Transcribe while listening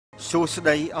សួស្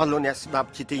តីអស់លោកអ្នកស្ដាប់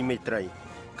ជាទីមេត្រី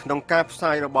ក្នុងការផ្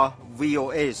សាយរបស់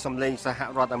VOA សំឡេងសហ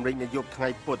រដ្ឋអាមេរិកនៅយប់ថ្ងៃ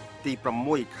ពុធទី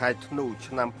6ខែធ្នូ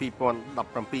ឆ្នាំ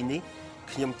2017នេះ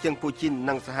ខ្ញុំជើងពូជីន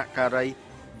និងសហការី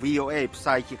VOA ផ្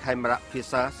សាយជាខេមរៈភា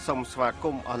សាសូមស្វាគ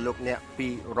មន៍អស់លោកអ្នកពី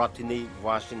រដ្ឋធានី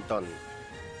Washington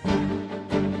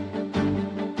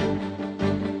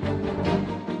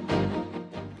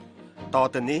ត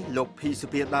ទៅនេះលោកភីសុ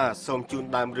ភាដាសូមជូន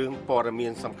ដើមរឿងព័ត៌មា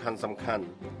នសំខាន់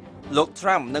លោក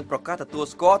Trump នឹងប្រកាសទទួល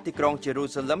ស្គាល់ទីក្រុង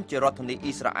Jerusalem ជារដ្ឋធានី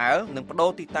អ៊ីស្រាអែលនិងបដូ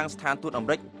រទីតាំងស្ថានទូតអាមេ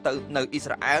រិកទៅនៅអ៊ី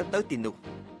ស្រាអែលទៅទីនោះ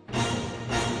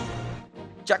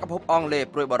ចក្រភពអង់គ្លេស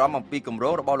ព្រួយបារម្ភអំពីគម្រោ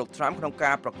ងរបស់លោក Trump ក្នុង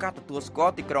ការប្រកាសទទួលស្គា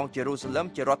ល់ទីក្រុង Jerusalem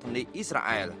ជារដ្ឋធានីអ៊ីស្រា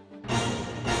អែល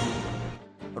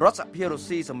រដ្ឋសភារុស្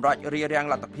ស៊ីសម្រេចរារាំង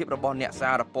លទ្ធភាពរបស់អ្នក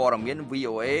សារព័ត៌មាន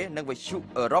VOA និងវិទ្យុ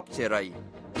អឺរ៉ុបសេរី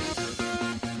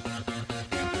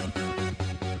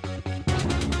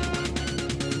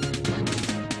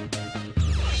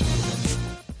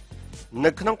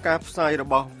នៅក្នុងការផ្សាយរ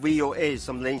បស់ VOA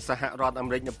សំឡេងសហរដ្ឋអា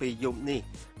មេរិកនៅពេលយប់នេះ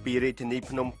ពីរាជធានី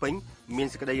ភ្នំពេញមាន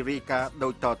សេចក្តីរាយការណ៍ដូ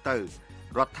ចតទៅ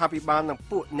រដ្ឋាភិបាលនិង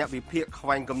ពួកអ្នកវិភាគខ្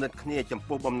វែងគំនិតគ្នាចំ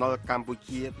ពោះបំណុលកម្ពុ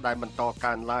ជាដែលបន្ត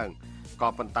កើនឡើងក៏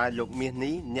ប៉ុន្តែលោកមាស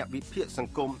នេះអ្នកវិភាគស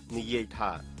ង្គមនិយាយ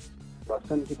ថាបើ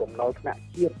សិនជាបំណុលថ្នាក់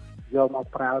ជាតិយកមក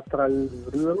ប្រើត្រូវ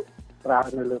រឿងប្រើ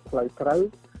នៅលើផ្លូវត្រូវ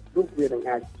នោះវានឹង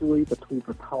អាចជួយបន្ធូរប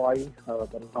ន្ថយ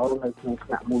បំណុលនៅក្នុងថ្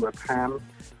នាក់មូលដ្ឋាន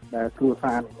ដែលគ្រួ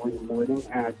សារនីមួយៗនឹង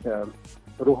អាច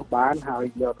រស់បានហើយ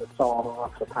យកទៅសង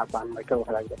ស្ថាប័នមីក្រូ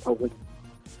ហិរញ្ញវត្ថុវិញ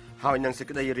ហើយនឹងសេច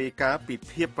ក្តីរាយការណ៍ពី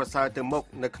ភាពប្រសើរទៅមុខ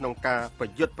នៅក្នុងការប្រ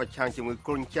យុទ្ធប្រឆាំងជាមួយ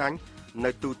គ្រុនចាញ់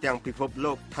នៅទូទាំងពិភព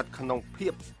លោកស្ថិតក្នុងភា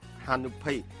ពហានិ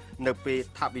ភ័យនៅពេល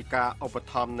ថវិកាឧបត្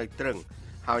ថម្ភនៅទ្រឹង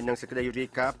ហើយនឹងសេចក្តីរាយ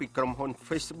ការណ៍ពីក្រុមហ៊ុន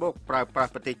Facebook ប្រើប្រា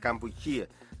ស់ប្រទេសកម្ពុជា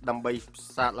ដើម្បី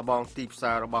សាកល្បងទីផ្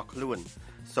សាររបស់ខ្លួន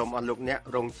សូមអស់លោកអ្នក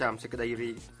រងចាំសេចក្តី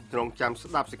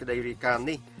ស្ដាប់សេចក្តីរាយការណ៍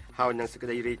នេះហើយនឹងសេចក្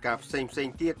តីរាយការណ៍ផ្សេង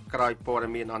ទៀតក្រោយព័ត៌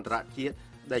មានអន្តរជាតិ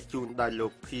ដែលជូនដោយលោ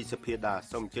កភីសុភាដា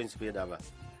សូមអញ្ជើញសុភាដា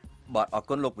បាទអរ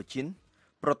គុណលោកពូជីន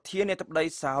ប្រធានាធិបតី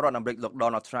សហរដ្ឋអាមេរិកលោក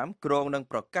Donald Trump គ្រងនឹង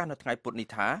ប្រកាសនៅថ្ងៃពុធនេះ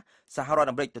ថាសហរដ្ឋ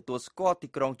អាមេរិកទទួលស្គាល់ទី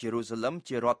ក្រុង Jerusalem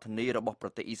ជារដ្ឋធានីរបស់ប្រ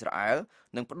ទេសអ៊ីស្រាអែល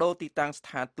និងបដូរទីតាំងស្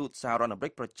ថានទូតសហរដ្ឋអាមេរិ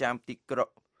កប្រចាំ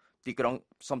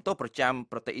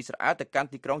ប្រទេសអ៊ីស្រាអែលទៅកាន់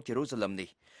ទីក្រុង Jerusalem នេះ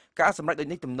ការសម្រេចដូច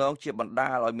នេះទំនងជាបណ្ដា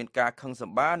លឲ្យមានការខឹងស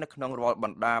ម្បារនៅក្នុងរាល់ប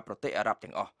ណ្ដាប្រទេសអារ៉ាប់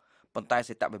ទាំងអស់ប៉ុន្តែ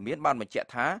សេតវិមានបានបញ្ជាក់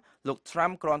ថាលោក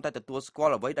Trump គ្រាន់តែទទួលស្គា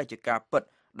ល់អ្វីដែលជាការពិត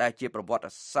ដែលជាប្រវត្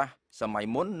តិសាស្ត្រសម័យ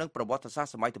មុននិងប្រវត្តិសាស្ត្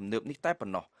រសម័យទំនើបនេះតែប៉ុ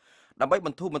ណ្ណោះដើម្បីប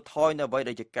ន្ធូរបន្ថយនៅអ្វី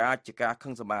ដែលជាការខឹ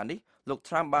ងសម្បារនេះលោក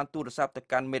Trump បានទូរស័ព្ទទៅ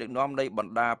កាន់មេដឹកនាំនៃប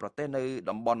ណ្ដាប្រទេសនៅ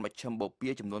តំបន់មជ្ឈិមបូ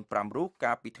ព៌ាចំនួន5រូប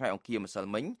កាលពីថ្ងៃអង្គារម្សិល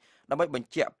មិញដើម្បីបញ្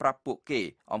ជាក់ប្រាប់ពួកគេ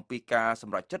អំពីការស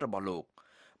ម្រេចចិត្តរបស់លោក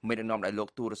មេដឹកនាំដែលលោក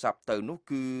ទូរស័ព្ទទៅនោះ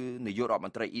គឺនាយករដ្ឋម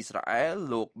ន្ត្រីអ៊ីស្រាអែល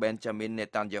លោក Benjamin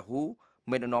Netanyahu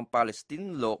មេដឹកនាំប៉ាឡេស្ទីន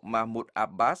លោក Mahmoud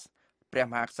Abbas ព្រះ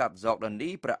មហាក្សត្រ Jordani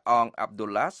ព្រះអង្គ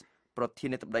Abdullah ប្រធា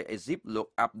នាធិបតីអេស៊ីបលោក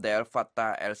Abdel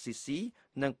Fattah el-Sisi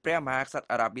និងព្រះមហាក្សត្រ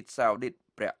អារ៉ាប៊ីសាអូឌីត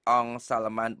ព្រះអង្គ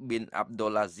Salman bin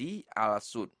Abdulaziz Al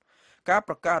Saud ការ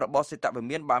ប្រកាសរបស់សេតវិ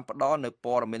មានបានផ្ដល់នៅ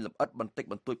ព័ត៌មានលម្អិតបន្តិច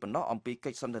បន្តួចប៉ុណ្ណោះអំពីកិ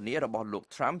ច្ចសន្ទនារបស់លោក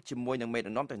Trump ជាមួយនឹងមេដឹ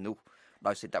កនាំទាំងនោះ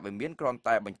ដោយសេតវិមានគ្រាន់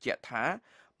តែបញ្ជាក់ថា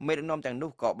មេដឹកនាំទាំងនោះ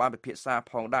ក៏បានពិភាក្សា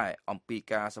ផងដែរអំពី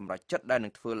ការសម្រេចចិត្តដែលនឹ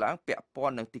ងធ្វើឡើងពាក់ព័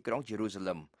ន្ធនឹងទីក្រុង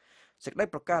Jerusalem សេចក្តី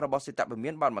ប្រកាសរបស់សេតវិ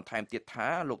មានបានបន្ថែមទៀតថា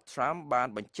លោក Trump បាន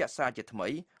បញ្ជាក់សារជាថ្មី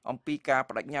អំពីការ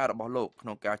បដិញ្ញារបស់លោកក្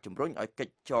នុងការជំរុញឲ្យកិ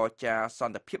ច្ចចរចាស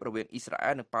ន្តិភាពរវាងអ៊ីស្រា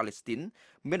អែលនិងប៉ាឡេស្ទីន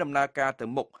មានដំណើរការទៅ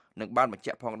មុខនិងបានបញ្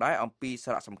ជាក់ផងដែរអំពី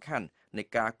សារៈសំខាន់នៃ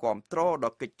ការគាំទ្រដ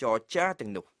ល់កិច្ចចរចាទាំ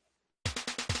ងនោះ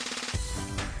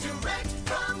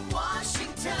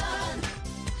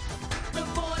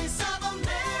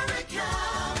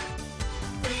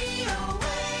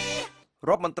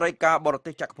រដ្ឋមន្ត្រីការបរ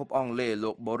ទេសចក្រភពអង់គ្លេស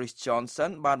លោក Boris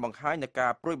Johnson បានបង្ហាញនូវកា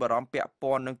រព្រួយបារម្ភពាក់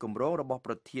ព័ន្ធនឹងគម្រោងរបស់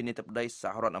ប្រធានាធិបតីស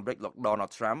ហរដ្ឋអាមេរិកលោក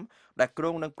Donald Trump ដែលគ្រោ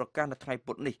ងនឹងប្រកាសនៅថ្ងៃ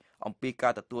ពុធនេះអំពីកា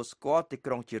រទទួលស្គាល់ទី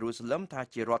ក្រុង Jerusalem ថា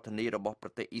ជារដ្ឋធានីរបស់ប្រ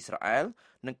ទេសអ៊ីស្រាអែល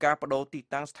និងការបដូរទី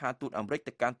តាំងស្ថានទូតអាមេរិក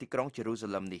ទៅកាន់ទីក្រុង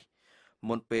Jerusalem នេះ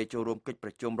មុនពេលចូលរួមកិច្ចប្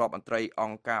រជុំរដ្ឋមន្ត្រីអ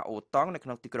ង្គការអូតង់នៅក្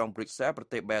នុងទីក្រុង Brussels ប្រ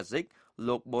ទេស Belgium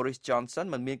លោក Boris Johnson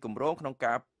មិនមានគម្រោងក្នុង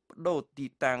ការបដូរទី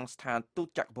តាំងស្ថានទូត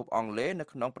ចក្រភពអង់គ្លេសនៅ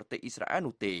ក្នុងប្រទេសអ៊ីស្រាអែល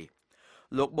នោះទេ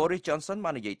លោក Boris Johnson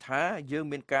បាននិយាយថាយើង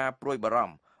មានការព្រួយបារ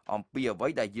ម្ភអំពីអ្វី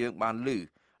ដែលយើងបានឮ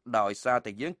ដោយសារ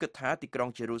តែយើងគិតថាទីក្រុង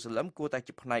Jerusalem គួរតែ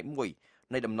ជាផ្នែកមួយ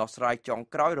នៃដំណោះស្រាយចុង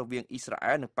ក្រោយរវាងអ៊ីស្រា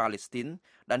អែលនិងប៉ាឡេស្ទីន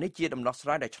ដែលនេះជាដំណោះស្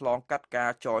រាយដែលឆ្លងកាត់កា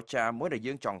រចរចាមួយដែល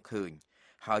យើងចង់ឃើញ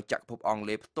ហើយចក្រភពអង់គ្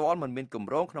លេសផ្ទាល់មិនមានគ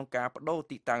ម្រោងក្នុងការបដូរ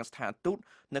ទីតាំងស្ថានទូត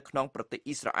នៅក្នុងប្រទេស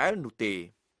អ៊ីស្រាអែលនោះទេ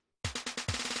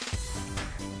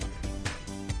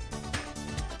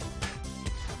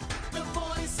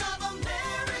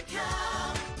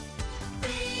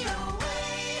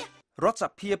រដ្ឋស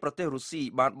ភាប្រទេសរុស្ស៊ី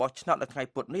បានបោះឆ្នោតនៅថ្ងៃ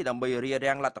ពុធនេះដើម្បីរា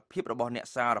រាំងលទ្ធភាពរបស់អ្នក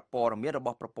សារព័ត៌មានរប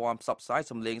ស់ប្រព័ន្ធផ្សព្វផ្សាយ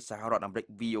សម្លេងសហរដ្ឋអាមេរិក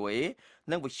VOA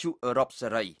និងវិទ្យុអឺរ៉ុបសេ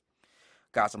រី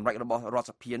ការសម្រេចរបស់រដ្ឋ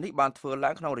សភានេះបានធ្វើឡើ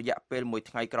ងក្នុងរយៈពេល1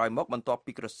ថ្ងៃក្រោយមកបន្ទាប់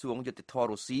ពីក្រសួងយុតិធធម៌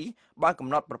រុស្ស៊ីបានកំ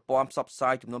ណត់ប្រព័ន្ធផ្សព្វផ្សា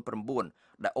យចំនួន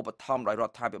9ដែលឧបត្ថម្ភដោយរ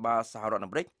ដ្ឋាភិបាលសហរដ្ឋអា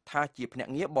មេរិកថាជាភ្នា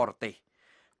ក់ងារបរទេស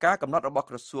ការកំណត់របស់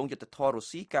ក្រសួងយុតិធធម៌រុស្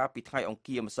ស៊ីកាលពីថ្ងៃអង្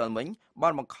គារម្សិលមិញបា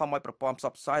នបង្ខំឲ្យប្រព័ន្ធផ្ស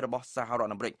ព្វផ្សាយរបស់សហរដ្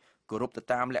ឋអាមេរិកគោរពទៅ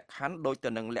តាមលក្ខខណ្ឌដូចទៅ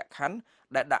នឹងលក្ខខណ្ឌ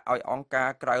ដែលដាក់ឲ្យអង្គការ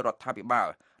ក្រៅរដ្ឋាភិបាល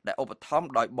ដែលឧបត្ថម្ភ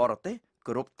ដោយបរទេស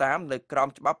គោរពតាមនៅក្រោម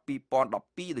ច្បាប់2012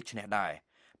ដូចនេះដែរ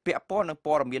ពាក់ព័ន្ធនឹង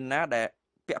ព័ត៌មា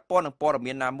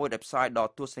នណាមួយដែលផ្សាយដ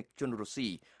ល់ទស្សនិកជនរុស្ស៊ី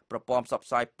ប្រព័ន្ធផ្សព្វ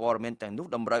ផ្សាយព័ត៌មានទាំងនោះ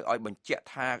តម្រូវឲ្យបញ្ជា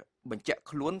ក់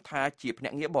ខ្លួនថាជាភ្នា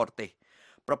ក់ងារបរទេស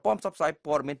ប្រព័ន្ធផ្សព្វផ្សាយ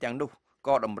ព័ត៌មានទាំងនោះ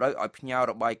ក៏តម្រូវឲ្យផ្ញើ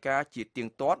របាយការណ៍ជាទៀង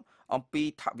ទាត់អំពី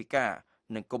ថវិកា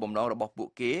និងគោលបំណងរបស់ពួក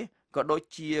គេក៏ដូច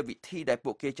ជាវិធីដែល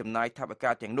ពួកគេចំណាយថវិ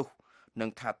កាទាំងនោះនិង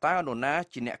ថាតើនរណា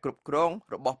ជាអ្នកគ្រប់គ្រង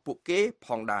របស់ពួកគេផ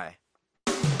ងដែរ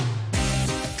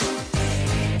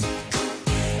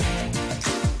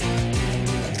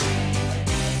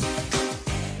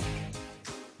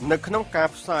នៅក្នុងការ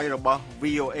ផ្សាយរបស់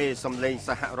VOA សំឡេងស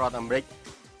ហរដ្ឋអាមេរិក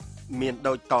មាន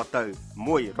ដូចតទៅ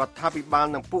1រដ្ឋាភិបាល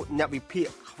និងពួកអ្នកវិភាគ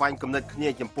ខ្វែងគំនិតគ្នា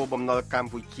ចំពោះបំណុលក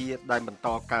ម្ពុជាដែលបន្ត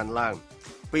កើនឡើង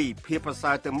2ភាពប្រ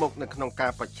សើរទៅមុខនៅក្នុងកា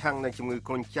រប្រឆាំងនឹងជំងឺ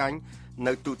គ្រុនចាញ់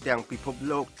នៅទូទាំងពិភព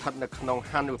លោកស្ថិតនៅក្នុង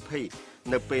ហានិភ័យ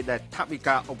នៅពេលដែលថវិ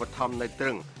កាឧបត្ថម្ភនៅទ្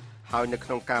រឹងហើយនៅក្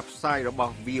នុងការផ្សាយរប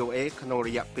ស់ VOA ក្នុងរ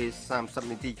យៈពេល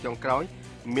30នាទីចុងក្រោយ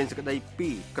មានសេចក្តីពី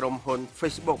ក្រុមហ៊ុន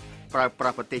Facebook ប្រើប្រា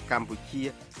ស់ប្រទេសកម្ពុជា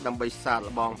ដើម្បីសាក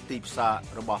ល្បងទីផ្សារ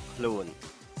របស់ខ្លួន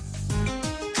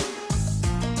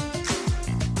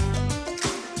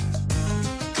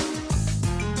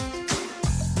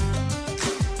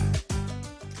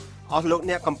អស់លោក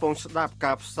អ្នកកំពុងស្ដាប់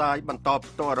ការផ្សាយបន្ត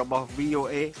ផ្ទាល់របស់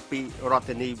VOA ពីរដ្ឋ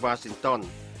ធានី Washington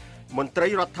មន្ត្រី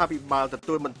រដ្ឋាភិបាលទ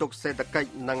ទួលបន្ទុកសេដ្ឋកិច្ច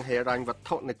និងហិរញ្ញវត្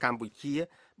ថុនៅកម្ពុជា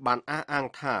បានអះអាង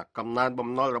ថាកំណើនបំ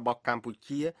ណុលរបស់កម្ពុ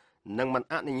ជានឹងមិន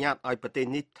អនុញ្ញាតឲ្យប្រទេស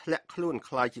នេះធ្លាក់ខ្លួន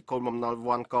ក្លាយជាកូនបំណុល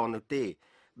វ៉ាន់កនោះទេ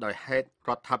ដោយហេតុ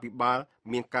រដ្ឋាភិបាល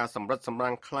មានការសម្រិតសម្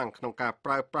រាំងខ្លាំងក្នុងការប្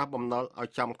រើប្រាស់បំណុលឲ្យ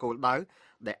ចំគោលដៅ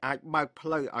ដែលអាចបើកផ្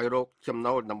លូវឲ្យរកចំ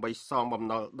ណូលដើម្បីសងបំ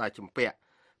ណុលដែលជំពាក់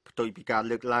ផ្ទុយពីការ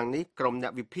លើកឡើងនេះក្រុមអ្ន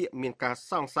កវិភាគមានការ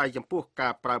សង្ស័យចំពោះកា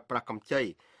រប្រើប្រាស់កម្ចី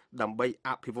ដើម្បីអ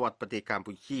ភិវឌ្ឍប្រទេសកម្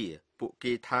ពុជាពួក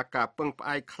គេថាការពឹងផ្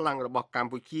អែកខ្លាំងរបស់ក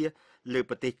ម្ពុជាលើ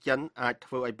ប្រទេសចិនអាច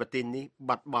ធ្វើឲ្យប្រទេសនេះ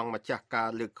បាត់បង់ម្ចាស់ការ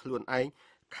លើកខ្លួនឯង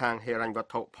ខាងហិរញ្ញវ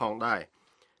ត្ថុផងដែរ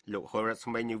លោកហុលរ៉ាស្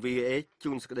មីនី VOA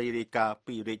ជួនសេចក្តីរាយការណ៍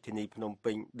ពីរាជធានីភ្នំ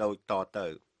ពេញដូចតទៅ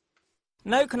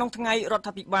នៅក្នុងថ្ងៃរដ្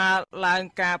ឋាភិបាលឡើង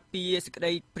ការពីសេចក្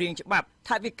តីព្រាងច្បាប់ថ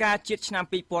វិកាជាតិឆ្នាំ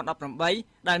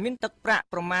2018ដែលមានទឹកប្រាក់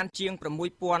ប្រមាណជាង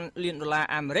$6,000 លាន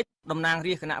អាមេរិកតំណាង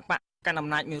រាស្ត្រគណៈបកកណ្ដាលអំ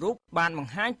ណាចមួយរូបបានប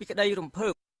ង្ហាញពីក្តីរំភើ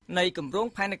បនៃគម្រោង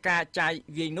ផែនការចាយ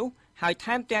វាយនោះហើយ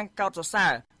ថែមទាំងកោតសរសើ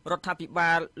ររដ្ឋាភិ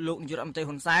បាលលោកនាយករដ្ឋមន្ត្រី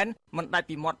ហ៊ុនសែនមិនដាច់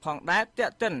ពីមាត់ផងដែរទា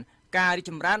ក់ទិនការរីក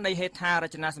ចម្រើននៃហេដ្ឋារ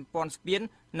ចនាសម្ព័ន្ធស្ពាន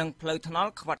និងផ្លូវថ្នល់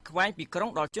ខ្វាត់ខ្វែងពីក្រុង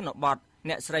ដល់ជនបទ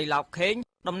អ្នកស្រីឡោបខេង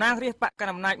តំណាងរាស្ត្របកកណ្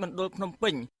ដាលអំណាចមណ្ឌលភ្នំពេ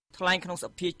ញថ្លែងក្នុងស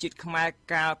ភាជាតិខ្មែរ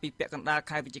កាលពីពាក់កណ្ដាល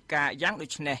ខែវិច្ឆិកាយ៉ាងដូ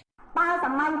ចនេះបើស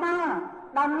ម័យណា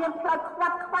ដែលមានផ្លូវខ្វា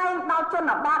ត់ខ្វែងដល់ជន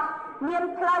បទមាន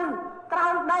ផ្លូវក្រោ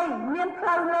មដីមានផ្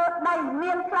លូវលើដី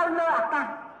មានផ្លូវលើអាកាស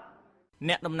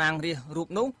អ្នកតំណាងរាស្ត្ររូប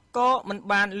នោះក៏មិន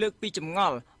បានលើកពីចម្ង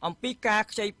ល់អំពីការ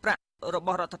ខ្ចីប្រាក់រប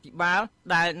ស់រដ្ឋាភិបាល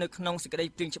ដែលនៅក្នុងសេចក្តី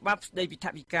ព្រាងច្បាប់ស្តីពីថ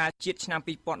វិកាជាតិឆ្នាំ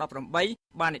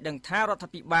2018បានឲ្យដឹងថារដ្ឋា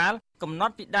ភិបាលកំណ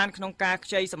ត់ពីដានក្នុងការ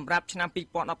ខ្ចីសម្រាប់ឆ្នាំ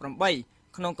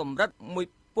2018ក្នុងកម្រិត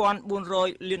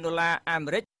$1,400 លានអា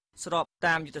មេរិកស្រប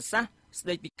តាមយុទ្ធសាស្ត្រស្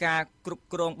តីពីការគ្រប់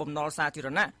គ្រងបំណុលសាធារ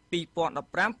ណៈ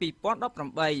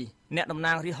2015-2018អ្នកតំ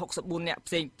ណាងរាស្ត្រ64នាក់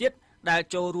ផ្សេងទៀតដែល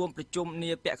ចូលរួមប្រជុំ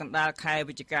នាពាក់កណ្ដាលខែ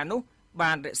វិច្ឆិកានោះ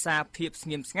បានរក្សាភាពស្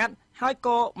ងៀមស្ងាត់ហើយ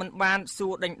ក៏មិនបានសួ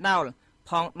រដេញដោល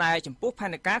ផងដែរចំពោះផែ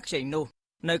នការខ្ចីនោះ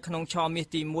នៅក្នុងឆមាស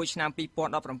ទី1ឆ្នាំ2017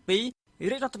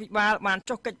រាជរដ្ឋាភិបាលបាន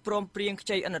ចុះកិច្ចព្រមព្រៀងខ្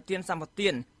ចីឥណទានសម្បទា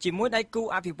នជាមួយដៃគូ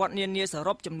អភិវឌ្ឍនានាស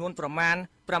រុបចំនួនប្រមាណ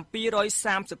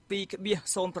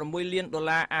$732.06 លាន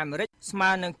អាមេរិកស្មើ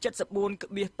នឹង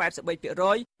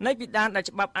 74.83% នៃពីដានដែល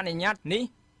ច្បាប់អនុញ្ញាតនេះ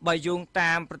បើយោង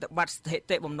តាមប្រតិបត្តិស្ថិ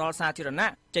តិបំណុលសាធារ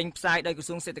ណៈចេញផ្សាយដោយក្រ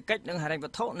សួងសេដ្ឋកិច្ចនិងហិរញ្ញវ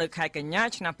ត្ថុនៅខែកញ្ញា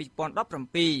ឆ្នាំ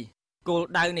2017គោល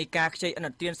ដៅនៃការខ្ចីឥណ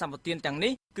ទានសម្បទានទាំង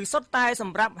នេះគឺសុទ្ធតែស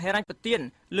ម្រាប់ហិរញ្ញប្បទាន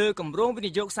លើគម្រោងវិ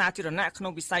និយោគសាធារណៈក្នុ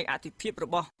ងវិស័យអតិភិបរ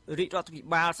បស់រាជរដ្ឋាភិ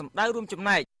បាលសម្ដៅរួមចំ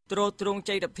ណែកទ្រទ្រង់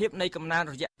ចីរភាពនៃកំណើន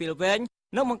រយៈពេលវែង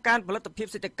និងបង្កើនផលិតភាព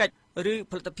សេដ្ឋកិច្ចឬ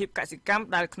ផលិតភាពកសិកម្ម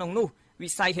ដែលក្នុងនោះវិ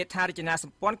ស័យហេដ្ឋារចនាស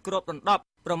ម្ព័ន្ធគ្របដណ្ដប់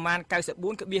ប្រមាណ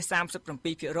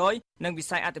 94.37% និងវិ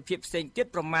ស័យអតិភិបផ្សេងទៀត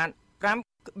ប្រមាណ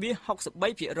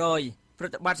 5.63% ប្រ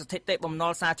តិបត្តិស្ថិតិបំណុ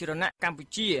លសាធារណៈកម្ពុ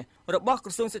ជារបស់ក្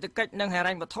រសួងសេដ្ឋកិច្ចនិងហិរ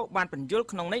ញ្ញវត្ថុបានបញ្យល់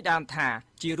ក្នុងន័យដើមថា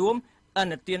ជារួមឥ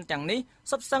ណទានទាំងនេះ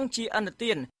សុទ្ធសឹងជាឥណ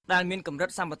ទានដែលមានកម្រិត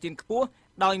សម្បទានខ្ពស់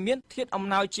ដោយមានធាតុអំ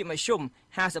ណោយជាមធ្យម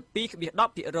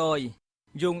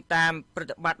 52.10% យោងតាមប្រ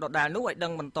តិបត្តិដដែលនោះឲ្យដឹ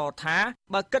ងបន្តថា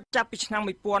បើគិតចាប់ពីឆ្នាំ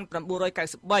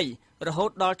1993រហូត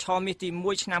ដល់ឆមាសទី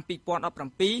1ឆ្នាំ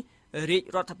2017រាជ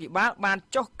រដ្ឋាភិបាលបាន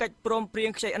ចុះកិច្ចព្រមព្រៀង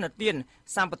ខ្ចីឥណទាន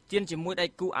សម្បទានជាមួយដៃ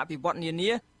គូអភិវឌ្ឍន៍នា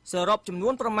នាសរុបចំនួ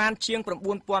នប្រមាណជាង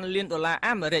 $9,000 លាន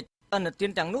អាមេរិកឥណទា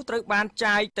នទាំងនោះត្រូវបាន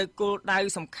ចាយទៅគោលដៅ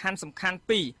សំខាន់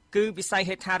ពីរគឺវិស័យ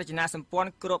ហេដ្ឋារចនាសម្ព័ន្ធ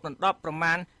គ្របដណ្ដប់ប្រ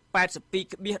មាណ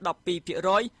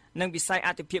 82.12% និងវិស័យ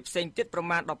អាទិភាពផ្សេងទៀតប្រ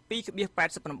មាណ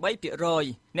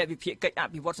 12.88% អ្នកវិភាគកិច្ចអ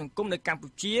ភិវឌ្ឍសង្គមនៅកម្ពុ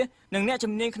ជានិងអ្នក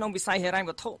ជំនាញក្នុងវិស័យហិរញ្ញ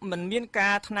វត្ថុមិនមានកា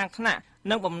រថ្នាំងថ្នាក់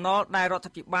និងបំណុលដែលរដ្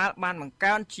ឋាភិបាលបានបង្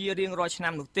កើនជារៀងរាល់ឆ្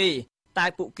នាំនោះទេតែ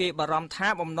ពួកគេបារម្ភថា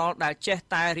បំណុលដែលចេះ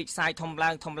តែរីកសាយធំឡើ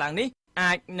ងនេះ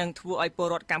អាចនឹងធ្វើឲ្យពល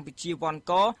រដ្ឋកម្ពុជាវ័ន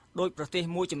កដោយប្រទេស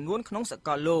មួយចំនួនក្នុងសក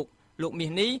លលោកមា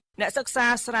សនេះអ្នកសិក្សា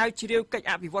ស្រាវជ្រាវកិច្ច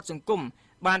អភិវឌ្ឍសង្គម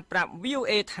បានប្រាប់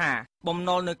VOA ថាបំ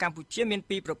ណុលនៅកម្ពុជាមាន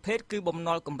ពីរប្រភេទគឺបំ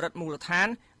ណុលកម្រិតមូលដ្ឋាន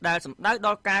ដែលសំដៅដ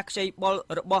ល់ការខ្ចីបុល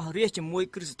របស់រាជជាមួយ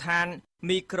គ្រឹះស្ថាន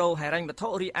មីក្រូហិរញ្ញវត្ថុ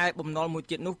រីឯបំណុលមួយ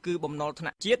ទៀតនោះគឺបំណុលថ្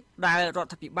នាក់ជាតិដែលរ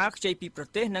ដ្ឋាភិបាលខ្ចីពីប្រ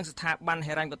ទេសនិងស្ថាប័ន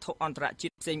ហិរញ្ញវត្ថុអន្តរជា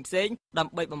តិផ្សេងៗដើ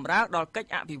ម្បីបម្រើដល់កិច្ច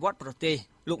អភិវឌ្ឍប្រទេស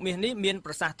លោកមាសនេះមាន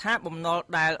ប្រសាសន៍ថាបំណុល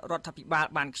ដែលរដ្ឋាភិបាល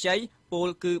បានខ្ចីពោល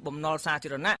គឺបំណុលសាធា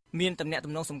រណៈមានទំនាក់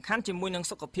ទំនងសំខាន់ជាមួយនឹង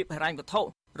សុខភាពហិរញ្ញវត្ថុ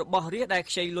របស់រាជដែល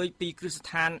ខ្ចីលុយពីគ្រឹះស្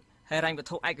ថានហិរញ្ញវត្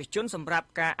ថុឯកជនសម្រាប់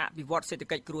ការអភិវឌ្ឍសេដ្ឋ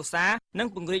កិច្ចគ្រួសារនិង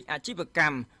ពង្រីកអាជីវក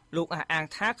ម្មលោកអះអាង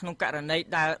ថាក្នុងករណី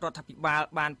ដែលរដ្ឋាភិបាល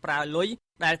បានប្រើលុយ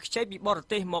ដែលខ្ចីពីបរ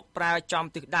ទេសមកប្រើចំ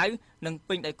ទិសដៅនិង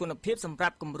ពេញដោយគុណភាពសម្រា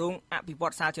ប់គម្រោងអភិវ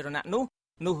ឌ្ឍសាធារណៈ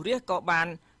នោះរាជក៏បាន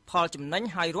ផលចំណេញ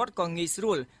ហើយរដ្ឋក៏ងាយស្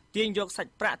រួលទាញយកសា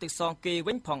ច់ប្រាក់ទៅសងគេ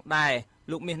វិញផងដែរ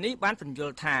លោកមាសនេះបានបញ្យ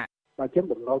ល់ថាបើជា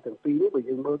បំណុលទាំងពីរនេះបើ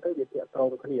យើងមើលទៅវាទាក់ទង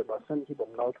គ្នាបើសិនជា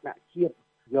បំណុលថ្នាក់ជាតិ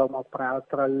យកមកប្រើ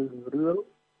ត្រូវរឿង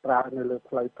ប្រើនៅលើ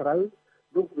ផ្លូវត្រូវ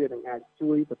នោះវានឹងអាច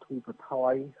ជួយបន្ធូរបន្ថ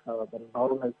យបំណុល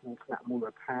នៅក្នុងថ្នាក់មូល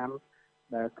ដ្ឋាន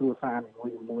ដែលគ្រួសារនី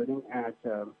មួយៗនឹងអាច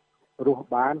រស់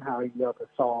បានហើយយកទៅ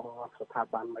សងស្ថា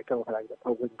ប័នមីក្រូហិរញ្ញវត្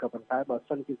ថុវិញក៏ប៉ុន្តែបើ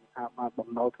សិនជាស្ថាប័នបំ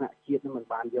ណុលថ្នាក់ជាតិនឹងមិន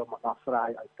បានយកមកដោះស្រាយ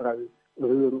ឲ្យត្រូវ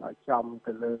រឿងឲ្យចំ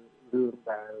ទៅលើរឿង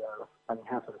ដែលបញ្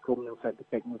ហាសង្គមនិងសេដ្ឋ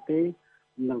កិច្ចនោះទេ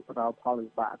នឹងផ្ដល់ផល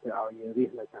វិបាកទៅឲ្យរាជ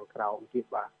នៅខាងក្រោមទៀត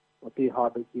បាទឧទាហរ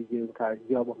ណ៍ដូចជាយើងថា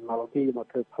យកបំណុលគេមក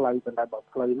ធ្វើផ្លូវប៉ុន្តែបើ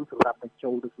ផ្លូវនោះសម្រាប់ទៅចូ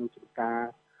លទៅក្នុងចំការ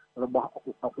របស់អង្គ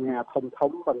ការ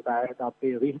ធំប៉ុន្តែដល់ពេ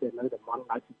លរាជដែលនៅតំបន់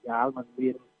ដាច់ស្រយាលมันមា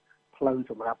នផ្លូវ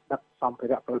សម្រាប់ដឹកសម្ភា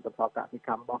រៈផលិតផលកសិក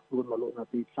ម្មរបស់ខ្លួនមកលក់នៅ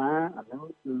ទីផ្សារអាហ្នឹង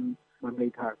គឺมันន័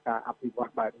យថាការអភិវឌ្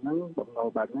ឍបែបហ្នឹងបំណុល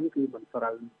បែបហ្នឹងគឺមិនត្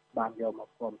រូវបានយកមក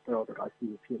គ្រប់គ្រងទៅដល់ជី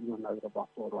វភាពរស់នៅរបស់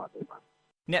ពលរដ្ឋទេបាទ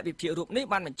អ្នកវិភាគរូបនេះ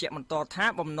បានបញ្ជាក់បន្តថា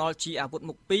បំណុលជាអាវុធ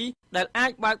មុខពីរដែលអា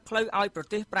ចបើកផ្លូវឲ្យប្រ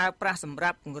ទេសប្រើប្រាស់សម្រា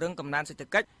ប់ពង្រឹងកំណើនសេដ្ឋ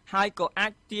កិច្ចហើយក៏អា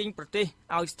ចទាញប្រទេស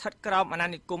ឲ្យស្ថិតក្រោមអាណា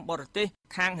និគមបរទេស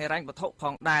ខាងហិរញ្ញវត្ថុផ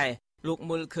ងដែរលោក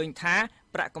មើលឃើញថា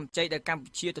ប្រាក់កម្ចីដែលកម្ពុ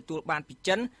ជាទទួលបានពី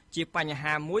ចិនជាបញ្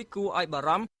ហាមួយគួរឲ្យបារ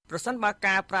ម្ភប្រសិនបើ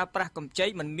ការប្រើប្រាស់កម្ចី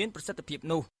មិនមានប្រសិទ្ធភាព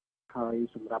នោះហើយ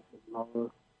សម្រាប់បំណុល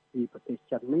ពីប្រទេស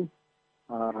ចិននេះ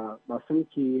បើសិន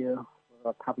ជារ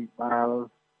ដ្ឋាភិបាល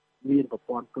មានប្រ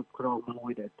ព័ន្ធគ្រប់គ្រងមួ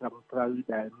យដែលត្រឹមត្រូវ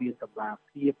ដែលមានតម្លា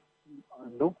ភាព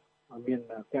នោះមាន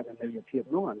កតញ្ញូភាព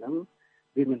នោះអាហ្នឹង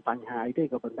វាមានបញ្ហាអីទេ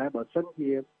ក៏ប៉ុន្តែបើសិនជា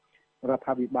រដ្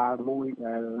ឋាភិបាលមួយ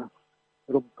ដែល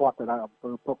រំពាត់ទៅដល់អំ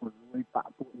ពើពុករលួយបក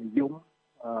ពុកនិយម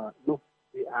នោះ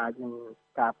វាអាចនឹង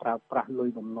ការប្រើប្រាស់លុយ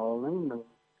បំណុលហ្នឹងនឹង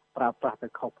ប្រើប្រាស់ទៅ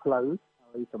ខុសផ្លូវ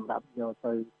ហើយសម្រាប់យក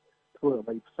ទៅធ្វើអ្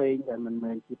វីផ្សេងដែលមិន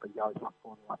មែនជាប្រយោជន៍របស់ព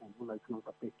លរដ្ឋនៅក្នុង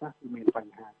ប្រទេសខ្លះគឺមានប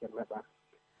ញ្ហាចឹងដែរ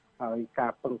ហើយកា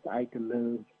រពឹងផ្អែកទៅលើ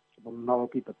បំណុល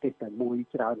ពីប្រទេសតែមួយ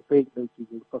ច្រើនពេកដូចជា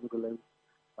យើងពឹងទៅលើ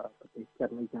ប្រទេសចិន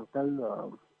អីចឹងទៅ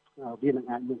វានឹង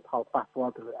អាចមានផលប៉ះពា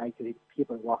ល់ទៅលើឯករាជ្យភាព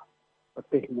របស់ប្រ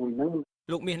ទេសមួយហ្នឹង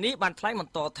លោកមាសនេះបានថ្លែងប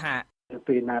ន្តថា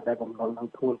ពេលណាដែលបំណុលនឹង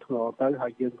ធ្ងន់ធ្ងរទៅហើ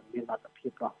យយើងមិនមានលទ្ធភា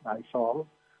ពដោះស្រាយសង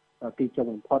ទីចុង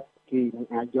បំផុតគេនឹង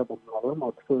អាចយកបំណុលម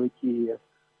កធ្វើជារ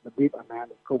បៀបអាណា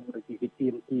និគមឬជាគេទា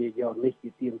មទារយកនេះគេ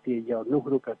ទាមទារយកនោះ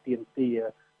ឬក៏ទាមទារ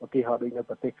ឧទាហរណ៍ដូចនៅ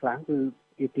ប្រទេសខ្លះគឺ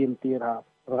គេទាមទារថា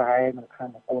រ៉ែនៅខាង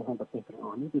ពលក្នុងប្រទេសទាំងអ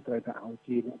ស់នេះគឺត្រូវតែឲ្យ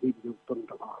ជាអ្នកវិនិយោគទុន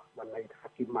ទាំងអស់មិនន័យថា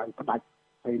គេមកផ្ដាច់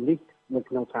ហើយនេះនៅ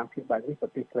ក្នុងស្ថានភាពបែបនេះប្រ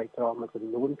ទេសក្រីក្រមួយចំ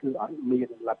នួនគឺអត់មាន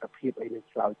លទ្ធភាពអីនឹង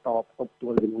ឆ្លើយតបទប់ទ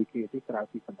ល់ជាមួយគេទេក្រៅ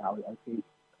ពីបណ្ដោយឲ្យគេ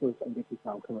ធ្វើស្អីគេច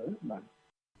ង់ធ្វើបាទ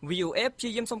VOA ព្យា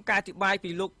យាមសុំការអធិប្បាយ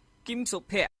ពីលោកគឹមសុ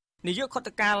ភ័ក្រនាយកខុទ្ទ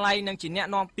កាល័យនិងជាអ្នក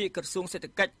នាំពាក្យក្រសួងសេដ្ឋ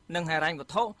កិច្ចនិងហិរញ្ញវ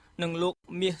ត្ថុនិងលោក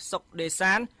មាសសុកដេ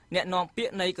សានអ្នកនាំពាក្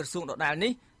យនៃក្រសួងដដែល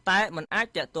នេះតែមិនអាច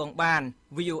តាក់ទងបាន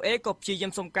VOA ក៏ព្យាយា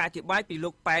មសុំការអធិប្បាយពីលោ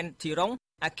កប៉ែនធីរុង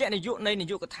អគ្គនាយកនៃនា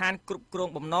យកដ្ឋានគ្រប់គ្រង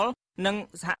បំណុល និង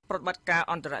សហប្រតិបត្តិការ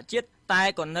អន្តរជាតិតែ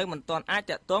ក៏នៅមិនទាន់អាច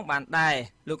តាក់ទងបានដែរ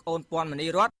លោកអូនពាន់មនី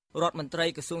រដ្ឋមន្ត្រី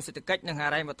ក្រសួងសេដ្ឋកិច្ចនិងហិ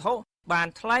រញ្ញវត្ថុបាន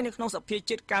ថ្លែងនៅក្នុងសភា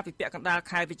ជាតិកាលពីពាក់កណ្ដាល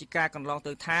ខែវិច្ឆិកាកន្លង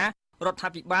ទៅថារដ្ឋា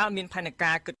ភិបាលមានផែន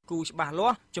ការគិតគូរច្បាស់លា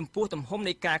ស់ចំពោះទំហំ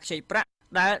នៃការខ្ចីប្រាក់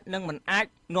ដែលនឹងមិនអាច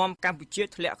នាំកម្ពុជា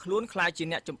ធ្លាក់ខ្លួនក្លាយជា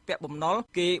អ្នកជំពាក់បំណុល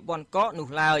គេបនកកនោះ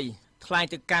ឡើយថ្លែង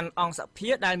ទៅកាន់អង្គសភា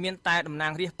ដែលមានតែតំណា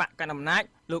ងរាស្ត្របកកណ្ដាលអំណាច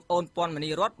លោកអូនពាន់មនី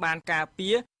រដ្ឋបានការពា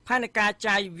រផែនការ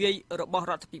ចាយវាយរបស់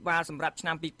រដ្ឋាភិបាលសម្រាប់ឆ្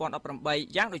នាំ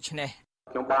2018យ៉ាងដូចនេះ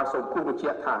ខ្ញុំបានសូមគូបញ្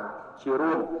ជាក់ថាជា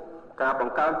រួមការប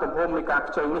ង្កើនទំហំនៃការ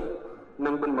ខ្ចីនេះ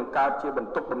នឹងមិនបង្កើតជាប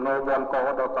ន្ទុកបំណុលវ៉ាន់ក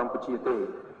ដល់កម្ពុជាទេ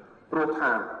ព្រោះ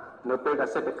ថានៅពេលដែល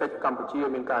សេដ្ឋកិច្ចកម្ពុជា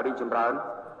មានការរីកចម្រើន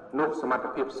នោះសមត្ថ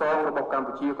ភាពសងរបស់កម្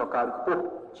ពុជាក៏កើនខ្ពស់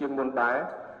ជាងមុនដែរ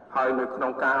ហើយនៅក្នុ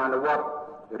ងការអនុវត្ត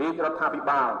រាជរដ្ឋាភិ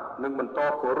បាលនឹងបន្ត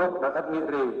គោរពដោយឥតងាក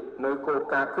រេនៅគោល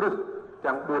ការណ៍គ្រឹះ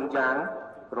ទាំង4យ៉ាង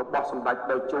របស់សម្ដេច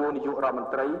តេជោនាយករដ្ឋម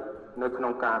ន្ត្រីនៅក្នុ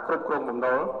ងការគ្រប់គ្រងបំ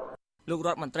ណុលលោករ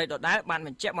ដ្ឋមន្ត្រីដដែលបានប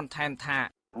ញ្ជាក់បន្ថែមថា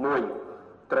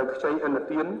1ត្រូវខ្ចីឥណ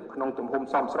ទានក្នុងទំហំ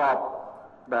សមស្រប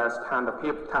ដែលស្ថានភា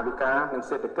ពថវិកានិង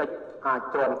សេដ្ឋកិច្ចអាច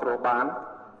ទ្រាំទ្របាន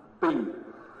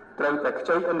2ត្រូវតែខ្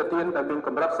ចីឥណទានដែលមានក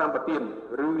ម្រិតសម្បទាន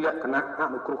ឬលក្ខណៈអ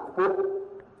នុគ្រោះខ្ពស់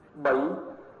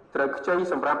3ត្រូវខ្ចី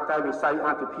សម្រាប់តែវិស័យ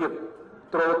អាទិភាព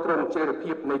ទ្រទ្រង់ជីវ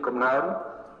ភាពនៃកំណើន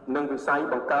និងវិស័យ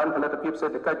បង្កើនផលិតភាពសេ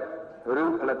ដ្ឋកិច្ចឬ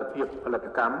ផលិតភាពផលិត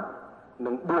កម្ម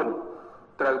និង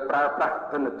4ត្រូវប្រើប្រាស់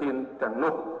ឥណទានទាំង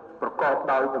នោះប្រកប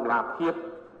ដោយតម្លាភាព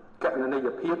កណន័យ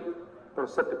ភាពប្រ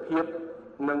សិទ្ធភាព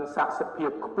និងស័ក្តិសិទ្ធិភាព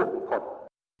ខ្ពស់បំផុត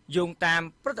យោងតាម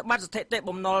ប្រតិបត្តិស្ថិតិ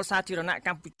បំណុលសាធារណៈក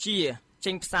ម្ពុជា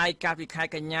ចេញផ្សាយកាលពីខែ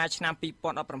កញ្ញាឆ្នាំ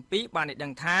2017បានឲ្យដឹ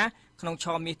ងថាក្នុងឆ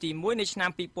មាសទី1នៃឆ្នាំ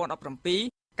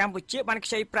2017កម្ពុជាបាន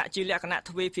ខ្ចីប្រាក់ជាលក្ខណៈ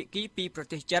ទ្វេភាគីពីប្រ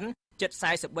ទេសចិនជិត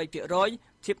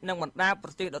 43% ធៀបនឹងបណ្ដាប្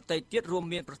រទេសដទៃទៀតរួម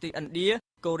មានប្រទេសឥណ្ឌា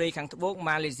កូរ៉េខាងត្បូង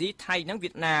ម៉ាឡេស៊ីថៃនិងវៀ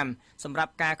តណាមសម្រា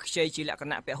ប់ការខ្ចីជាលក្ខ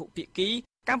ណៈពហុភាគី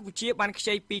កម្ពុជាបានខ្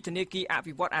ចីពីធនាគារអ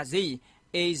ភិវឌ្ឍន៍អាស៊ី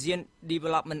Asian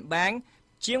Development Bank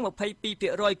ជាង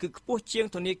 22% គឺខ្ពស់ជាង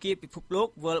ធនាគារពិភពលោក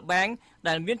World Bank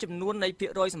ដែលមានចំនួននៃភាគ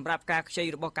រយសម្រាប់ការខ្ចី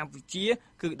របស់កម្ពុជា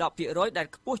គឺ 10% ដែល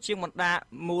ខ្ពស់ជាងបណ្ដា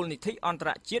មូលនិធិអន្តរ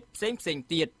ជាតិផ្សេង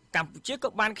ទៀតកម្ពុជាក៏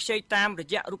បានខ្ចីតាមរ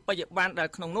យៈរូបិយប័ណ្ណដែល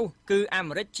ក្នុងនោះគឺអា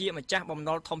មេរិកជាម្ចាស់បំ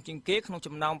ណុលធំជាងគេក្នុង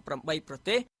ចំណោម8ប្រ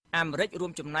ទេសអាមេរិករួ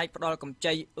មចំណែកផ្ដល់កម្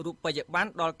ចីរូបិយប័ណ្ណ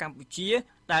ដល់កម្ពុជា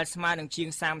ដែលស្មើនឹងជាង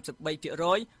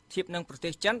 33% ធៀបនឹងប្រទេ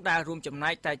សចិនដែលរួមចំណែ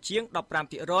កតែជាង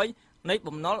 15% នៃ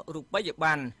បំណុលរូបិយ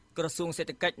ប័ណ្ណក្រសួងសេ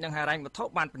ដ្ឋកិច្ចនិងហិរញ្ញវត្ថុ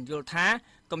បានពន្យល់ថា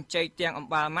កម្ចីទាំងអ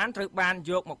ម្បាលម៉ានត្រូវបាន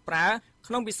យកមកប្រើ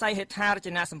ក្នុងវិស័យហេដ្ឋារច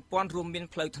នាសម្ព័ន្ធរួមមាន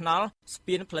ផ្លូវថ្នល់ស្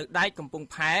ពានផ្លូវដែកកំពង់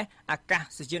ផែអាកា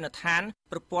សយានដ្ឋាន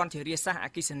ប្រព័ន្ធធារាសាស្ត្រអ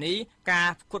គ្គិសនីការ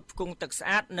ផ្គត់ផ្គង់ទឹកស្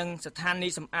អាតនិងស្ថានី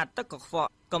យសម្អាតទឹកកខ្វក់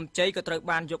កម្ចីក៏ត្រូវ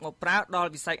បានយកមកប្រើដល់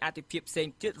វិស័យអាទិភាពផ្សេង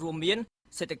ទៀតរួមមាន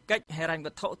សេដ្ឋកិច្ចហិរញ្ញវ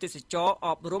ត្ថុទេសចរអ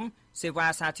ប់រំសេវា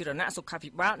សាធារណៈសុខាភិ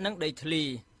បាលនិងដីធ្លី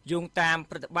យោងតាម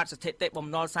ប្រតិបត្តិស្ថិតិបំ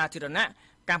ណុលសាធារណៈ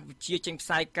កម្ពុជាចេញផ្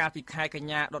សាយកាលពីខែកញ្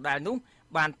ញាដដែលនោះ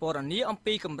បានពណ៌នាអំ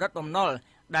ពីកម្រិតបំណុល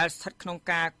ដែលស្ថិតក្នុង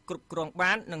ការគ្រប់គ្រង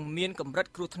បាននិងមានកម្រិត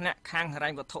គ្រោះថ្នាក់ខាងហិរ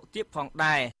ញ្ញវត្ថុទៀតផង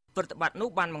ដែរប្រតិបត្តិនោះ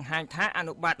បានបង្ហាញថាអ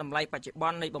នុបាទតម្លៃបច្ចុប្ប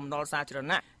ន្ននៃបំណុលសាធារ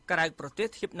ណៈក្រៅប្រទេស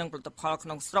ធៀបនឹងផលិតផលក្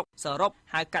នុងស្រុកសរុប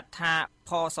ហៅកាត់ថា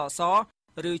ផសស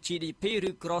ឬ GDP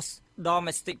ឬ Gross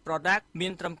Domestic Product មា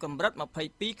នត្រឹមកម្រិត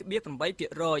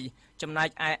 22.8% ចំណែក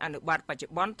ឯអនុបាទបច្ចុ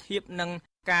ប្បន្នធៀបនឹង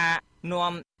ការ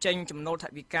នាំចេញចំណូលថ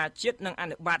វិកាជាតិនិងអ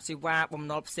នុបាទសេវាបំ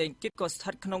ណុលផ្សេងទៀតក៏ស្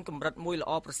ថិតក្នុងកម្រិតមួយល្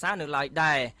អប្រសើរនៅឡើយ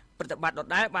ដែរប្រតិបត្តិដ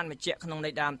ដែលបានបញ្ជាក់ក្នុងន័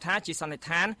យដើមថាជាសន្និដ្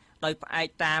ឋានដោយផ្អែក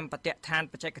តាមបទដ្ឋាន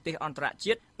បច្ចេកទេសអន្តរ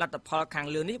ជាតិលទ្ធផលខាង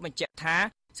លើនេះបញ្ជាក់ថា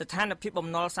ស្ថានភាពបំ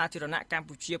ណុលសាធារណៈកម្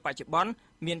ពុជាបច្ចុប្បន្ន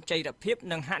មានចីរភាព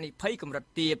និងហានិភ័យកម្រិត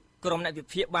ទាបក្រុមអ្នកវិ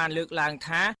ភាគបានលើកឡើង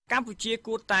ថាកម្ពុជា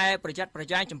គួរតែប្រយ័ត្នប្រ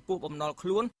យែងចំពោះបំណុលខ្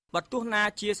លួនបើទោះណា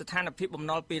ជាស្ថានភាពបំ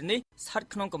ណុលពេលនេះស្ថិត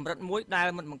ក្នុងកម្រិតមួយដែល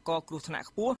មិនបង្កគ្រោះថ្នាក់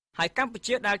ខ្ពស់ហើយកម្ពុ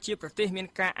ជាដែលជាប្រទេសមាន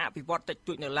ការអភិវឌ្ឍតិច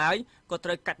តួចនៅឡើយក៏ត្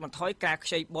រូវកាត់បន្ថយការខ្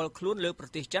ចីបុលខ្លួនលើប្រ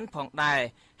ទេសចិនផងដែរ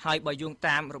ហើយបើយោង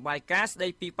តាមរបាយការណ៍ស្ដី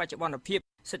ពីបច្ចុប្បន្នភាព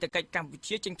សេដ្ឋកិច្ចកម្ពុ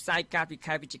ជាចេញផ្សាយកាលពី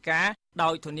ខែវិច្ឆិកាដោ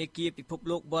យធនាគារពិភព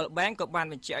លោក World Bank ក៏បាន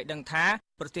បញ្ជាក់ឲ្យដឹងថា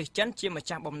ប្រទេសចិនជាម្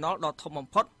ចាស់បំណុលដ៏ធំបំ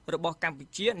ផុតរបស់កម្ពុ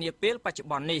ជានាពេលបច្ចុប្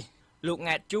បន្ននេះលោក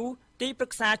ង៉ែតជូទីប្រឹ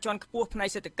ក្សាជាន់ខ្ពស់ផ្នែក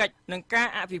សេដ្ឋកិច្ចនិងការ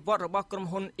អភិវឌ្ឍរបស់ក្រុម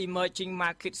ហ៊ុន Emerging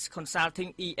Markets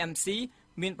Consulting EMC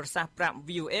មានប្រសាសន៍ប្រាប់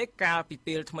VOA កាលពី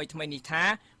ពេលថ្មីនេះថា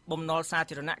បំណុលសា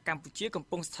ធារណៈកម្ពុជាកំ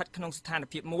ពុងស្ថិតក្នុងស្ថាន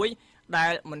ភាពមួយដែ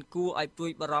លមិនគួរឲ្យព្រួ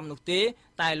យបារម្ភនោះទេ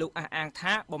តែលោកអះអាង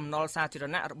ថាបំណុលសាធារ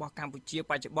ណៈរបស់កម្ពុជា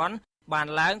បច្ចុប្បន្នបាន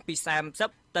ឡើងពី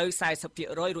 30 ទៅ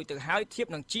 40% រួចទៅហើយធៀប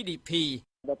នឹង GDP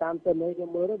បើតាមទិន្នន័យខ្ញុំ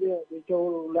មើលវាចូល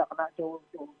លក្ខណៈចូល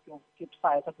ជិត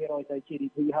 40% ទៅ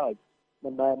GDP ហើយ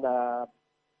មិនមែន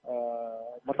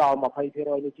មកដល់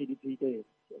 20% នៃ GDP ទេ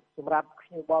សម្រាប់ខ្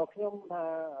ញុំថា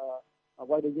អ្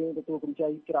វីដែលយើងទទួលកម្ចី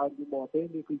ច្រើនពីបរទេស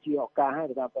នេះគឺជាឱកាសហើយ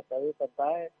តាមពិតទៅប៉ុន្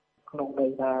តែក្នុងន័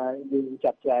យថាយើង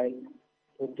ចាត់ចែង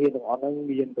ធនធានទាំងអស់ហ្នឹង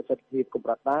មានប្រសិទ្ធភាពកម្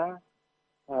រិតណា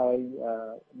ហើយ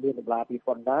មានតម្លាភាព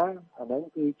ប៉ុណ្ណាអាហ្នឹង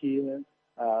គឺជា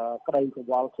ក្តីកង្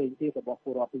វល់ផ្សេងទៀតរបស់ព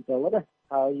លរដ្ឋទូទៅណា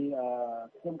ហើយ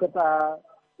ខ្ញុំគិតថា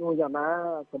ទោះយ៉ាងណា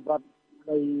សម្រាប់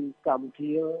នៃកម្ពុ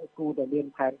ជាគួរតែមាន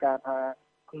ផែនការថា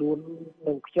ខ្លួន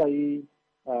នឹងខ្ចី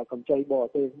កម្ចីបរ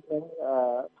ទេសហ្នឹង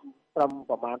ត្រឹម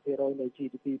ប្រមាណ% នៃ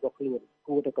GDP របស់ខ្លួន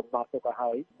គួរតែកំណត់ទៅក៏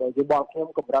ហើយបើយោបល់ខ្ញុំ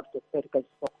កម្រិតសេដ្ឋកិច្ច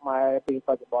របស់ខ្មែរពេលប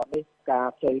ច្ចុប្បន្ននេះការ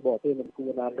ខ្ចីបរទេសមិនគួរ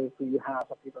ណាលើសពី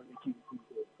 50% នៃ GDP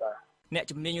ទេបាទអ្នក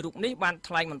ជំនាញរូបនេះបាន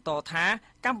ថ្លែងបន្តថា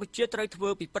កម្ពុជាត្រូវធ្វើ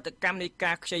ពិពិធកម្មនៃ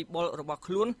ការខ្ចីបុលរបស់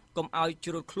ខ្លួនកុំឲ្យ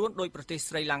ជ្រុលខ្លួនដោយប្រទេស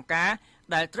ស្រីលង្កា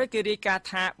ដែលត្រូវគេរាយការណ៍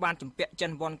ថាបានជំពាក់ចិ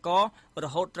នវ៉ាន់ករ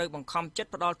ហូតត្រូវបង្ខំចិត្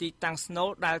តផ្ដាល់ទីតាំងស្នូល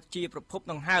ដែលជាប្រភព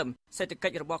ដង្ហើមសេដ្ឋកិ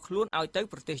ច្ចរបស់ខ្លួនឲ្យទៅ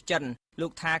ប្រទេសចិនលោ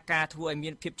កថាការធ្វើឲ្យមា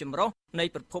នភាពចម្រុះនៃ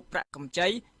ប្រភពប្រាក់កម្ចី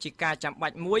ជាការចាំបា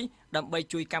ច់មួយដើម្បី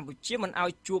ជួយកម្ពុជាមិនឲ្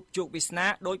យជួបជោគវាសនា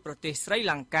ដោយប្រទេសស្រី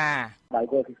លង្កា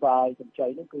diversify កម្ចី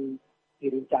នោះគឺជា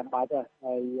រឿងចាំបាច់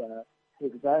ហើយជា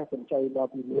ពិសេសកម្ចីមក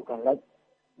ពីលោកខាងលិច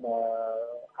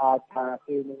អាចថា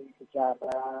គេនឹងពិចារ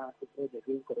ណាពី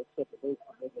រឿងគោរពសិទ្ធិមនុស្ស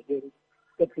ហើយយើង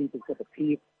គិតពីប្រសិទ្ធភា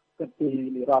ពគិតពី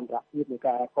និរន្តរភាពនៃ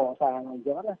ការកសាងអញ្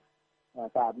ចឹងណា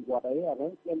ការអភិវឌ្ឍអីអា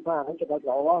នេះខ្ញុំថាហ្នឹងចំណុច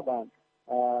ល្អបាទ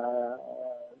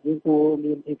យើងគួរ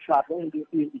មានភាពឆ្លាតនេះយើងទាញ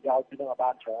ប្រយោជន៍ពីនឹងឲ្យ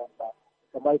បានច្រើនបាទ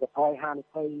ដើម្បីបន្ថយហានិ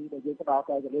ភ័យដែលយើងផ្ដោត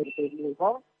ទៅលើប្រទេសមួយផ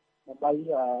ងដើម្បី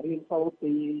រៀនសូត្រ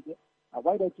ពីអ្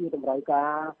វីដែលជាតម្រូវកា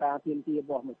រទាមទាររ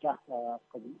បស់ម្ចាស់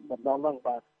បណ្ដងហ្នឹង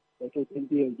បាទដែលគេទាម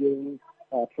ទារឲ្យយើង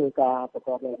ធ្វើការប្រក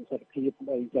បដោយប្រសិទ្ធភាព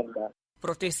អីចឹងបាទ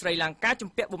ប្រទេសស្រីលង្កាជំ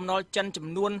ពាក់បំណុលចិនចំ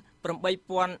នួន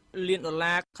$8,000 លាន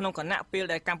ក្នុងខណៈពេល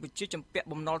ដែលកម្ពុជាជំពាក់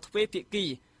បំណុលទ្វេភាគី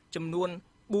ចំនួន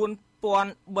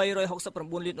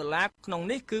$4,369 លានក្នុង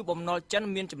នេះគឺបំណុលចិន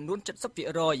មានចំនួន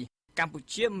 70% កម្ពុ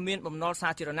ជាមានបំណុលសា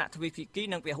ធារណៈទ្វេភាគី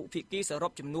និងពហុភាគីសរុ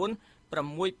បចំនួន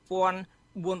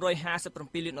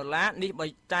$6,457 លាននេះបើ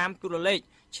តាមទូរលេខ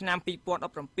ឆ្នាំ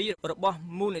2017របស់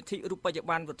មូលនិធិរូបិយ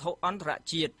ប័ណ្ណវត្ថុអន្តរ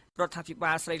ជាតិរដ្ឋាភិ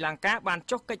បាលស្រីលង្កាបាន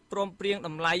ចុះកិច្ចព្រមព្រៀងត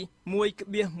ម្លៃ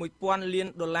$1.1,000 លាន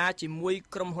ជាមួយ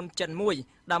ក្រុមហ៊ុនចិនមួយ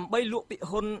ដើម្បីលក់ភាគ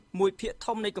ហ៊ុនមួយភាគ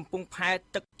ធំនៃកំពង់ផែ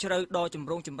ទឹកជ្រៅដ៏ចម្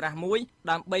រូងចម្រាសមួយ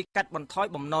ដើម្បីកាត់បន្ថយ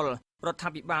បំណុលរដ្ឋា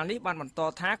ភិបាលនេះបានបន្ត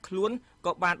ថាខ្លួន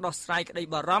ក៏បានដោះស្រាយក្តី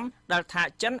បារម្ភដែលថា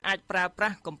ចិនអាចប្រើប្រា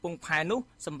ស់កំពង់ផែនោះ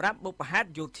សម្រាប់បុព្វហេតុ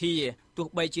យោធាទោះ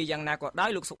បីជាយ៉ាងណាក៏ដោយ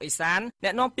លោកសុកអេសានអ្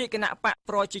នកនាំពាក្យគណៈបក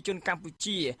ប្រជាជនកម្ពុ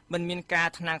ជាមិនមានការ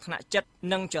ថ្នាំងថ្នាក់ចិត្ត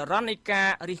និងចរន្តនៃការ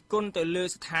រិះគន់ទៅលើ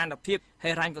ស្ថានភាព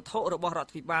ហិរញ្ញវត្ថុរបស់រដ្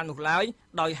ឋាភិបាលនោះឡើយ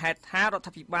ដោយហេតុថារដ្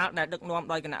ឋាភិបាលដែលដឹកនាំ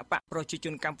ដោយគណៈបកប្រជាជ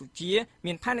នកម្ពុជា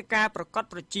មានផែនការប្រកប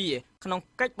ប្រជាក្នុង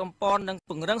កិច្ចបំពន់និង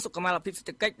ពង្រឹងសុខុមាលភាពសេដ្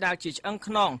ឋកិច្ចដែលជាឆ្អឹង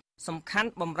ខ្នងសំខាន់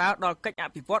បម្រើដល់កិច្ចអ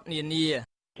ភិវឌ្ឍនានា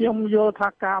ខ្ញុំយល់ថា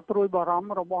ការព្រួយបារម្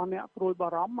ភរបស់អ្នកព្រួយបា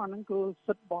រម្ភអានឹងគឺ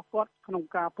សិទ្ធិរបស់គាត់ក្នុង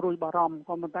ការព្រួយបារម្ភ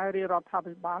ក៏ប៉ុន្តែរដ្ឋា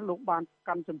ភិបាលលោកបាន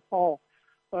កាន់ចំហ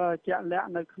ជាក់លាក់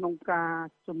នៅក្នុងការ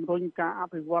ជំរុញការអ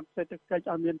ភិវឌ្ឍសេដ្ឋកិច្ច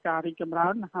ឲ្យមានការរីកចម្រើ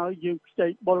នហើយយើងខ្ចី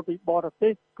បុលពីបរទេ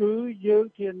សគឺយើង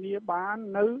ធានាបាន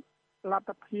នៅលទ្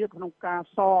ធភាពក្នុងការ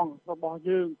សងរបស់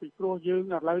យើងពីព្រោះយើង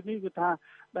ឥឡូវនេះគឺថា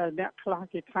ដែលអ្នកខ្លះ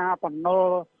គេថាបំណុល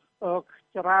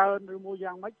ច្រើនឬមួយ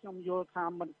យ៉ាងម៉េចខ្ញុំយល់ថា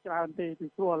មិនច្រើនទេពី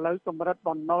ព្រោះឥឡូវកម្រិត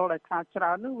បំណុលដែលថាច្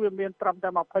រើននោះវាមានត្រឹមតែ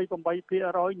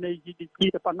 28% នៃ GDP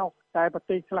តែប៉ុណ្ណោះតែប្រ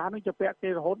ទេសខ្លះនោះជាពាក់គេ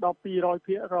រហូតដល់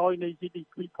 200% នៃ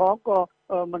GDP ផងក៏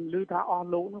មិនឮថាអស់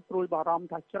លោកនោះព្រួយបារម្ភ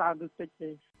ថាច្រើនឬតិចទេ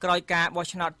ក្រោយការបោះ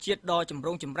ឆ្នោតជាតិដ៏ចម្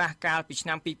រូងចម្រាសកាលពីឆ្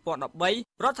នាំ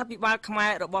2013រដ្ឋាភិបាលខ្មែ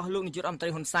ររបស់លោកនាយករដ្ឋមន្ត្រី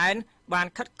ហ៊ុនសែនបាន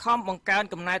ខិតខំបង្កើន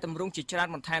កំណែទម្រង់ជាច្រើន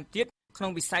បន្ថែមទៀតក្នុ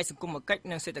ងវិស័យសង្គមគិច្ច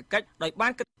និងសេដ្ឋកិច្ចដោយបា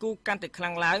នគិតគូរកាន់តែខ្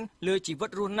លាំងឡើងលើជីវិត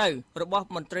រស់នៅរបស់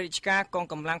មន្ត្រីរាជការកង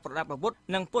កម្លាំងប្រដាប់អាវុធ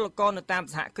និងពលករនៅតាម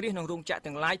សហគ្រាសនិងរោងចក្រ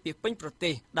ទាំងឡាយពីពេញប្រ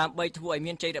ទេសដើម្បីធ្វើឲ្យ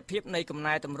មានចីរភាពនៃកំ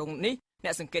ណែទម្រង់នេះអ្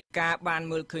នកសង្កេតការណ៍បាន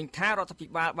មើលឃើញថារដ្ឋាភិ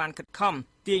បាលបានខិតខំ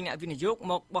ទាញអ្នកវិនិយោគ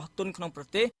មកបោះទុនក្នុងប្រ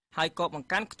ទេសហើយក៏បង្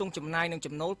កើនខ្ទង់ចំណាយនិង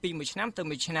ចំណូលពីមួយឆ្នាំទៅ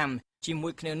មួយឆ្នាំជាមួ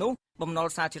យគ្នានោះបំណុល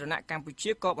សាធារណៈកម្ពុ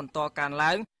ជាក៏បន្តកើន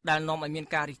ឡើងដែលនាំឲ្យមាន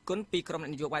ការរិះគន់ពីក្រុមអ្ន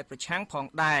កនយោបាយប្រឆាំងផង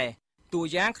ដែរតួ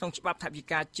យ៉ាងក្នុងច្បាប់ថវិ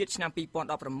កាជាតិឆ្នាំ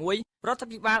2016រដ្ឋា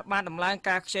ភិបាលបានដំឡើង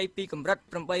ការខ្ចីពីកម្រិត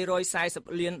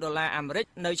$840 លាន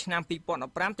នៅឆ្នាំ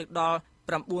2015ទៅដល់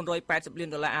$980 លាន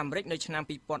នៅឆ្នាំ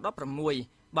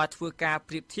2016បើធ្វើការ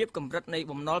ប្រៀបធៀបកម្រិតនៃ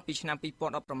បំណុលពីឆ្នាំ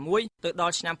2016ទៅដ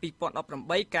ល់ឆ្នាំ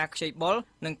2018ការខ្ចីបុល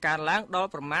នឹងកើនឡើងដល់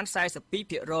ប្រមាណ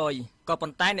 42% ក ក៏ប៉ុ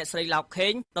ន្តែអ្នកស្រីឡោកខេ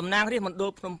ងតំណាងរាស្ត្រមណ្ឌ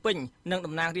លភ្នំពេញនិង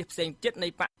តំណាងរាស្ត្រផ្សេងទៀតនៃ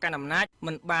បកកណ្ដាលអំណាច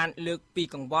មិនបានលើកពី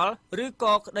កង្វល់ឬ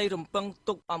ក៏ក្តីរំពឹង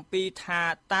ទុកអំពីថា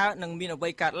តើនឹងមានអ្វី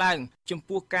កើតឡើងចំ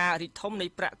ពោះការរីកធំនៃ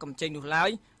ប្រាក់កម្ចីនោះឡើ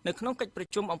យនៅក្នុងកិច្ចប្រ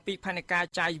ជុំអំពីផែនការ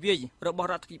ចាយវាយរបស់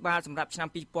រដ្ឋាភិបាលសម្រាប់ឆ្នាំ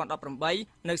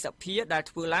2018នៅសភាដែល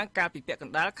ធ្វើឡើងកាលពីពាក់ក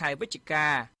ណ្ដាលខែវិច្ឆិកា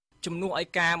ជំនួសឲ្យ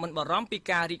ការមិនបារម្ភពី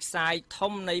ការរីកសាយ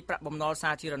ធំនៃប្រាក់បំណុល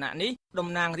សាធារណៈនេះតំ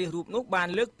ណាងរាស្ត្ររូបនោះបាន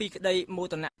លើកពីក្តីមោ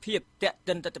ទនភាពទាក់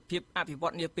ទិនទិដ្ឋភាពអភិវ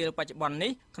ឌ្ឍនាពេលបច្ចុប្បន្ន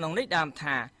នេះក្នុងន័យដើម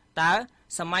ថាតើ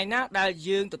សម័យណាដែល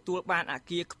យើងទទួលបានអ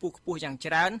គារខ្ពស់ៗយ៉ាង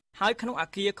ច្រើនហើយក្នុងអ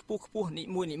គារខ្ពស់ៗនី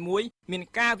មួយៗមាន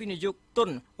ការវិនិយោគទុន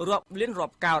រាប់លានរា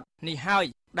ប់កោតនេះហើយ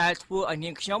ដែលធ្វើឲ្យ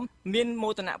នាងខ្ញុំមានមោ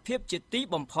ទនភាពជាទី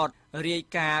បំផុតរាយ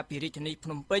ការណ៍ពីរាជធានីភ្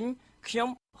នំពេញខ្ញុំ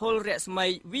ហុលរស្មី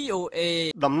VOA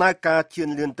ដំណើរការជឿន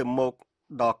លឿនទៅមុខ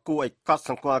ដ៏គួរឲ្យកត់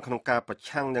សម្គាល់ក្នុងការប្រ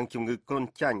ឆាំងនឹងជំងឺគ្រុន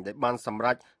ចាញ់ដែលបានសម្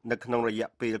រេចនៅក្នុងរយៈ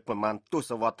ពេលប្រមាណទ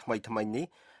សវត្សរ៍ថ្មីនេះ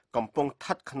កំពុងស្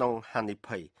ថិតក្នុងហានិ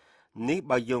ភ័យនេះ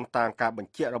បើយោងតាមការប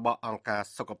ញ្ជាក់របស់អង្គការ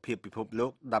សុខភាពពិភពលោ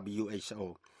ក WHO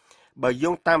បើយោ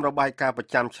ងតាមរបាយការណ៍ប្រ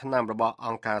ចាំឆ្នាំរបស់អ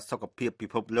ង្គការសុខភាពពិ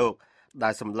ភពលោកដែ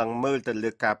លសម្លឹងមើលទៅលើ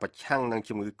ការប្រឆាំងនឹង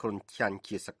ជំងឺគ្រុនចាញ់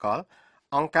ជាសកល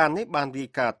អង្គការនេះបានរាយ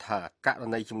ការណ៍ថាករ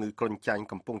ណីជំងឺគ្រុនចាញ់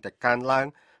កំពុងតែកើនឡើង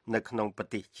នៅក្នុងប្រ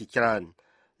ទេសជាច្រើន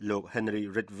លោក Henry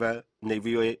Ridgwell នៃ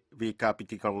VOA រាយការណ៍ពី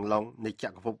ទីក្រុងឡុងនៃច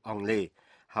ក្រភពអង់គ្លេស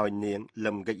ហើយនាង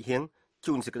លឹមកិច្ចហៀង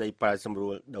ជួនសេចក្តីប្រែសម្រួ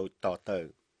លដូចតទៅ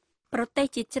ប្រទេស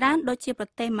ជាច្រើនដូចជាប្រ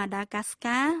ទេសម៉ាដាកាស្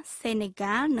កា សេនេហ្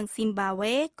គាល់ និងស៊ីមបា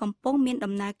វេកំពុងមាន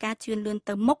ដំណើរការជឿនលឿន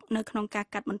ទៅមុខនៅក្នុងការ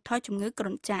កាត់បន្ថយជំងឺគ្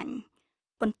រុនចាញ់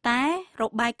ប៉ុន្តែរ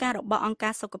បាយការណ៍របស់អង្គកា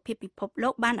រសុខភាពពិភពលោ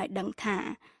កបានឲ្យដឹងថា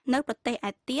នៅប្រទេស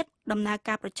ឯទៀតដំណើរ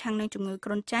ការប្រឆាំងនឹងជំងឺគ្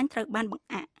រុនចាញ់ត្រូវបានបង្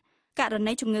អាក់ករ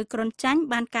ណីជំងឺគ្រុនចាញ់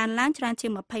បានកើនឡើងច្រើនជា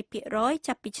ង 20%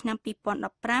 ចាប់ពីឆ្នាំ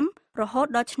2015រហូត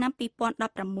ដល់ឆ្នាំ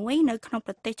2016នៅក្នុង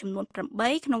ប្រទេសចំនួន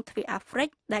8ក្នុងទ្វីបអាហ្វ្រិក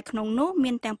ដែលក្នុងនោះ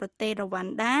មានទាំងប្រទេសរ៉ូវ៉ា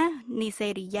ន់ដា នីសេ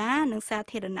រីយ៉ានិងសា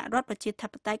ធារណរដ្ឋប្រជាធិ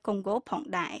បតេយ្យកុងហ្គោផង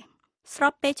ដែរស្រ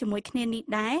បពេលជាមួយគ្នានេះ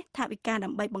ដែរថវិកាដើ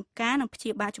ម្បីបង្ការនិងព្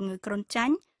យាបាលជំងឺគ្រុនចា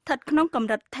ញ់ស្ថិតក្នុងក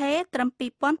ម្រិតថេរត្រឹម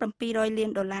$2,700 លាន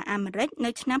អាមេរិកនៅ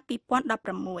ឆ្នាំ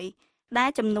2016ដែល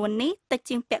ចំនួននេះតិច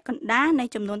ជាងពាក់កណ្ដាលនៃ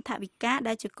ចំនួនថវិកា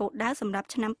ដែលជាគោលដៅសម្រាប់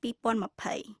ឆ្នាំ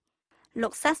2020លោ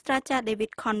កសាស្ត្រាចារ្យ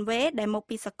David Conway ដែលមក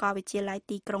ពីសាកលវិទ្យាល័យ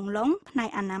ទីក្រុងឡុងផ្នែក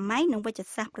អនាម័យនិងវេជ្ជ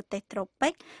សាស្ត្រប្រទេសត្រូពិ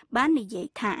កបាននិយាយ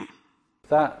ថា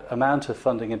That amount of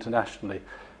funding internationally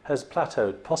has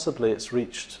plateaued. Possibly it's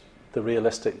reached the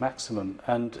realistic maximum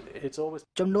and it's always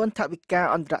ចំនួនថវិកា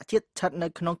អន្តរជាតិស្ថិតនៅ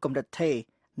ក្នុងកម្រិតថេរ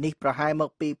នេះប្រហែលមក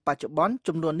ពីបច្ចុប្បន្ន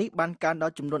ចំនួននេះបានកើនដ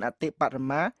ល់ចំនួនអតិបរ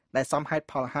មាដែលសមហេតុ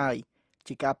ផលហើយ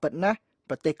ជាការពិតណាស់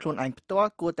ប្រទេសខ្លួនឯងផ្ទាល់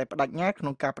គួរតែបដិញ្ញាក្នុ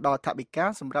ងការផ្តល់ថវិកា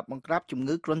សម្រាប់បង្ក្រាបជំ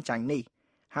ងឺគ្រុនចាញ់នេះ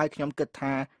ហើយខ្ញុំគិត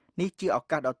ថានេះជាឱ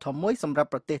កាសដ៏ធំមួយសម្រាប់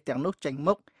ប្រទេសទាំងនោះចេញ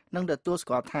មុខនិងទទួលស្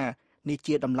គាល់ថានេះ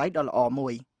ជាតម្លៃដ៏ល្អមួ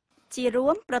យជារួ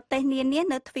មប្រទេសនានា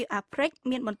នៅទ្វីបអាហ្វ្រិក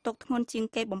មានបន្ទុកធ្ងន់ជាង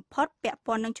គេបំផុតពាក់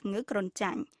ព័ន្ធនឹងជំងឺគ្រុន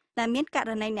ចាញ់ដែលមានក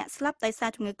រណីអ្នកស្លាប់ដោយសារ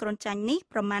ជំងឺគ្រុនចាញ់នេះ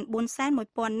ប្រមាណ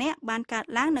 410,000 នាក់បានកើត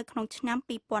ឡើងនៅក្នុងឆ្នាំ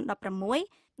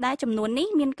2016ដែលចំនួននេះ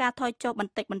មានការថយចុះប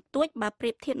ន្តិចបន្តួចបើប្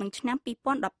រៀបធៀបនឹងឆ្នាំ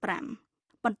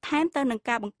2015បន្ថែមទៅនឹង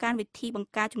ការបង្កើនវិធីបង្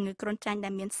ការជំងឺគ្រុនចាញ់ដែ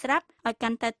លមានស្រាប់ឲ្យកា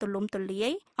ន់តែទូលំទូលា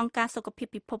យអង្គការសុខភាព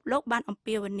ពិភពលោកបានអំ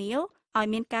ពាវនាវឲ្យ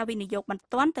មានការវិនិយោគបន្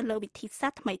ទាន់ទៅលើវិធីសា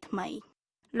ស្ត្រថ្មីៗ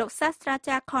លោកសាស្ត្រា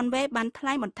ចារ្យ Conway បានថ្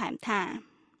លែងបន្ថែមថា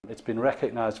It's been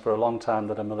recognized for a long time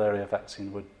that a malaria vaccine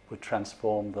would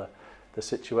transform the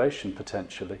situation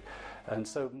potentially and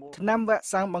so more ថ្នាំវ៉ាក់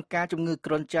សាំងបង្ការជំងឺ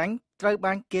គ្រុនចាញ់ត្រូវ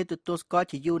បានគេទទួលស្គាល់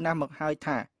ជាយូរណាស់មកហើយ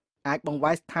ថាអាចបង្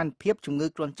វែរស្ថានភាពជំងឺ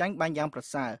គ្រុនចាញ់បានយ៉ាងប្រ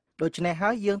សើរដូច្នេះហើ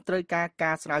យយើងត្រូវ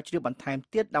ការស្រាវជ្រាវបន្ថែម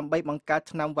ទៀតដើម្បីបង្កើត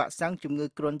ថ្នាំវ៉ាក់សាំងជំងឺ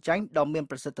គ្រុនចាញ់ដ៏មាន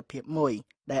ប្រសិទ្ធភាពមួយ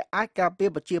ដែលអាចការពារ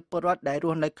ប្រជាពលរដ្ឋដែលរ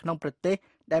ស់នៅក្នុងប្រទេស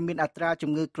ដែលមានអត្រា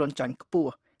ជំងឺគ្រុនចាញ់ខ្ព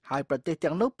ស់ហើយប្រទេស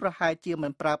ទាំងនោះប្រហែលជាមិ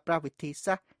នប្រើប្រាស់វិធី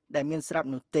សាស្ត្រដែលមានស្រាប់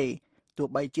នោះទេទោះ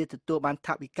បីជាទទួលបានថ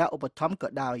វិកាឧបត្ថម្ភក៏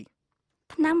ដោយ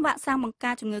ថ្នាំវ៉ាក់សាំងបង្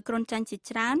ការជំងឺគ្រុនចាញ់ជា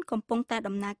ច្រើនកំពុងតែ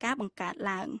ដំណើរការបង្កើត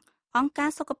ឡើងអង្គការ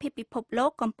សុខភាពពិភពលោក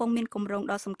កំពុងមានគម្រោង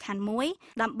ដ៏សំខាន់មួយ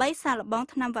ដើម្បីសាកល្បង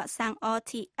ថ្នាំវ៉ាក់សាំង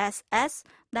RTSS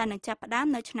ដែលនឹងចាប់ផ្ដើម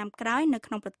នៅឆ្នាំក្រោយនៅ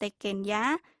ក្នុងប្រទេសកេនយ៉ា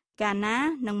ហ្គាណា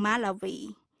និងម៉ាឡាវី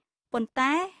ប៉ុន្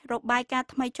តែរបាយការណ៍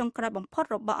ថ្មីចុងក្រោយបំផុត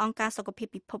របស់អង្គការសុខភាព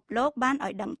ពិភពលោកបានឲ្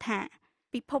យដឹងថា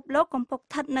ពិភពលោកកំពុង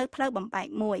ស្ថិតនៅផ្លូវបំបែក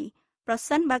មួយប្រ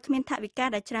សិនបើគ្មានថវិកា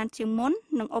ដែលច្រើនជាងមុន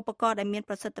និងឧបករណ៍ដែលមាន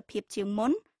ប្រសិទ្ធភាពជាងមុ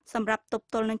នសម្រាប់ទប់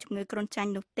ទល់នឹងជំងឺគ្រុនចា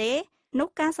ញ់នោះទេនោះ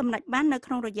ការសម្រេចបាននៅក្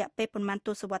នុងរយៈពេលប្រមាណទ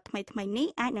សវត្សរ៍ថ្មីៗនេះ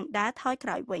អាចនឹងដើរថយក្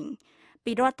រោយវិញ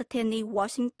ពីរដ្ឋធានី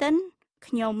Washington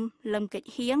ខ្ញុំលឹមកិច្ច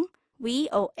ហៀង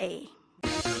VOA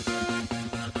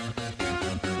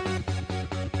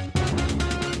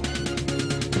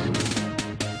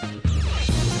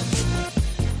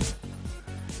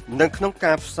នៅក្នុង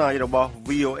ការផ្សាយរបស់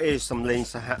VOA សំឡេង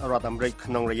សហរដ្ឋអាមេរិក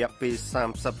ក្នុងរយៈពេល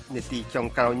30នាទីចុង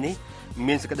ក្រោយនេះ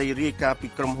មានសេចក្តីរាយការណ៍ពី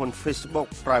ក្រុមហ៊ុន Facebook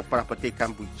ប្រើប្រាស់ប្រទេសក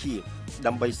ម្ពុជា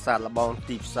ដើម្បីសាកល្បង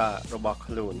ទីផ្សាររបស់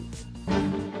ខ្លួន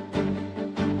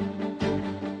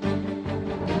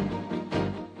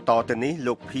តទៅនេះ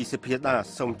លោកភីសុភាដា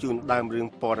សូមជូនដើមរឿង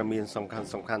ព័ត៌មានសំខា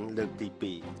ន់ៗលើកទី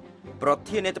2ប្រ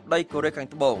ធានាធិបតីកូរ៉េខាង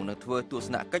ត្បូងនឹងធ្វើទស្ស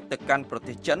នកិច្ចទៅកាន់ប្រ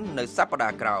ទេសចិននៅសប្តា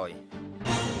ហ៍ក្រោយ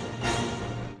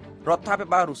រដ្ឋាភិ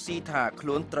បាលរុស្ស៊ីថាខ្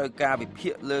លួនត្រូវការវិភា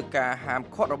គលើការហាម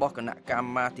ឃាត់របស់គណៈក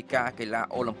ម្មាធិការកីឡា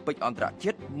អូឡ িম্প ិកអន្តរ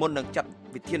ជាតិមុននឹងចាត់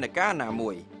វិធានការណាមួ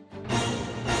យ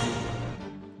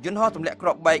យន្តហោះទម្លាក់គ្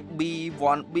រាប់បែក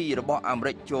B-1B របស់អាមេ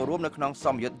រិកចូលរួមនៅក្នុងស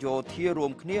ម្ពយុទ្ធយោធារួ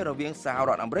មគ្នារវាងសហរ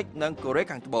ដ្ឋអាមេរិកនិងកូរ៉េ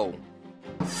ខាងត្បូង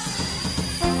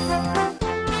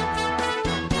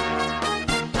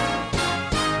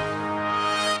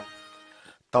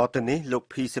តទៅនេះលោក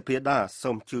ភីសុភាដា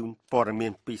សូមជូនព័ត៌មា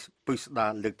នពិស្ដា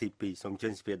រលើកទី2សូមជូ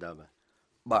នសុភាដា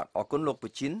បាទអរគុណលោកពូ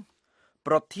ជីន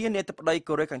ប្រធានាធិបតី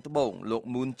កូរ៉េខាងត្បូងលោក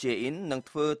មូនជេអ៊ីននឹង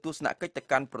ធ្វើទស្សនកិច្ចទៅ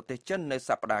កាន់ប្រទេសចិននៅស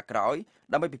ប្តាហ៍ក្រោយ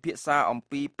ដើម្បីពិភាក្សាអំ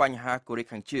ពីបញ្ហាកូរ៉េ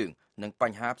ខាងជើងនិងប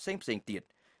ញ្ហាផ្សេងៗទៀត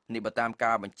នេះបើតាម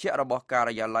ការបញ្ជាក់របស់កា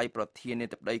រិយាល័យប្រធានា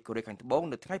ធិបតីកូរ៉េខាងត្បូង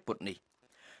នៅថ្ងៃពុធនេះ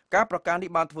ការប្រកាសនេះ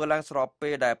បានធ្វើឡើងស្របពេ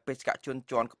លដែលបេសកជន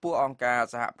ជាន់ខ្ពស់អង្គការ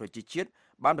សហប្រជាជាតិ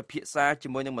បានពិភាក្សាជា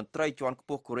មួយនឹងមន្ត្រីជាន់ខ្ព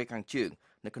ស់កូរ៉េខាងជើង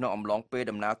នៅក្នុងអំឡុងពេល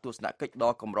ដំណើរទស្សនកិច្ច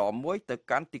ដ៏កម្រមួយទៅ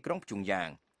កាន់ទីក្រុងព្យុងយ៉ាង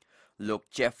លោក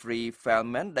Jeffrey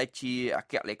Feldman ដែលជាអ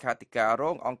គ្គលេខាធិការរ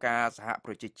ងអង្គការសហ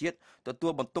ប្រជាជាតិទទួ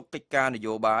លបន្ទុកកិច្ចការន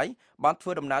យោបាយបានធ្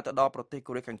វើដំណើរទៅដល់ប្រទេស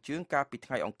កូរ៉េខាងជើងកាលពី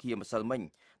ថ្ងៃអង្គារម្សិលមិញ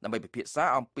ដើម្បីពិភាក្សា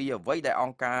អំពីអ្វីដែលអ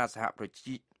ង្គការសហប្រ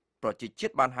ជាជា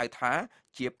តិបានហៅថា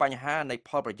ជាបញ្ហានៃផ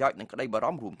លប្រយោជន៍និងក្តីបារ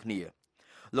ម្ភរួមគ្នា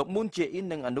លោកមូនជេអ៊ីន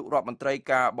និងអនុរដ្ឋមន្ត្រី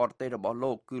ការបរទេសរបស់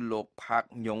លោកគឺលោកផាក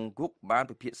ញុងហ្គុកបាន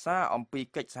ពិភាក្សាអំពី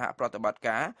កិច្ចសហប្រតិបត្តិ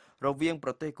ការរវាងប្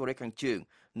រទេសកូរ៉េខាងជើង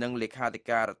និងលេខាធិ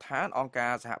ការដ្ឋានអង្គកា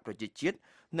រសហប្រជាជាតិ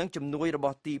និងជំនួយរប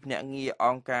ស់ទីភ្នាក់ងារអ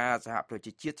ង្គការសហប្រ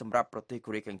ជាជាតិសម្រាប់ប្រទេស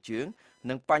កូរ៉េខាងជើង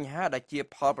និងបញ្ហាដែលជា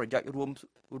ផលប្រយោជន៍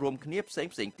រួមគ្នាផ្សេង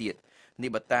ទៀតនេះ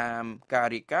បើតាមការ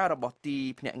រាយការណ៍របស់ទី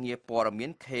ភ្នាក់ងារព័ត៌មា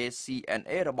ន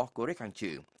KCNA របស់កូរ៉េខាង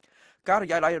ជើងការិ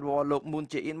យាល័យរបស់លោកមូន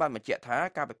ជេអ៊ីនបានបញ្ជាក់ថា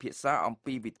ការពិភាក្សាអំ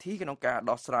ពីវិធីក្នុងការ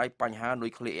ដោះស្រាយបញ្ហានុ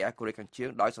យក្លេអ៊ែរកូរ៉េខាងជើង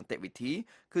ដោយសន្តិវិធី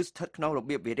គឺស្ថិតក្នុងរ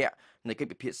បៀបវារៈនៃកិច្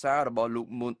ចពិភាក្សារបស់លោក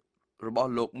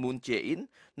មូនជេអ៊ីន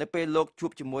នៅពេលលោកជួ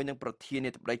បជាមួយនឹងប្រធានា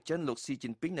ធិបតីចិនលោកស៊ីជី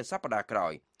នពីងនៅសប្តាហ៍ក្រោ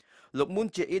យលោកមូន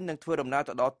ជេអ៊ីននឹងធ្វើដំណើរ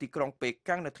ទៅដល់ទីក្រុងប៉េ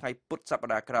កាំងនៅថ្ងៃពុធសប្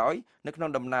តាហ៍ក្រោយនៅក្នុង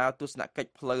ដំណើរទស្សនកិច្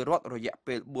ចផ្លូវរដ្ឋរយៈ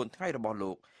ពេល4ថ្ងៃរបស់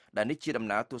លោកដែលនេះជាដំ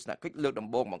ណើរទស្សនកិច្ចលើកដំ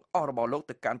បូងបង្អស់របស់លោក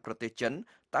ទៅកាន់ប្រទេសចិន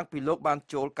តាំងពីលោកបាន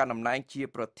ចូលកាន់តំណែងជា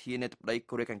ប្រធានាធិបតី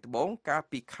កូរ៉េខាងត្បូងកាល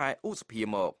ពីខែឧសភា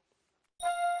មក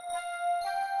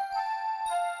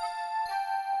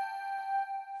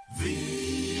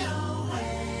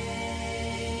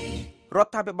រ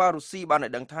ដ្ឋាភិបាលរុស្ស៊ីបានឲ្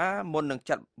យដឹងថាមុននឹង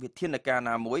ចាត់វិធានការ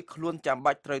ណាមួយខ្លួនចាំ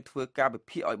បាច់ត្រូវធ្វើការវិ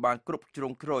ភាគឲ្យបានគ្រប់ជ្រុ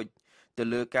ងជ្រោយទៅ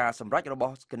លើការសម្រេចរប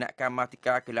ស់គណៈកម្មាធិ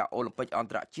ការកីឡាអូឡ িম্প ិកអន្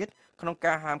តរជាតិក្នុង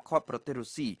ការហាមឃាត់ប្រទេសរុ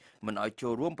ស្ស៊ីមិនឲ្យចូ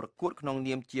លរួមប្រកួតក្នុង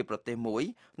នាមជាប្រទេសមួយ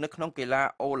នៅក្នុងកីឡា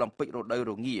អូឡ িম্প ិករដូវ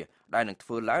រងាដែលនឹងធ្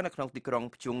វើឡើងនៅក្នុងទីក្រុង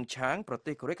ព្យុងឆាងប្រ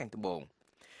ទេសកូរ៉េខាងត្បូង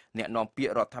អ្នកនាំពាក្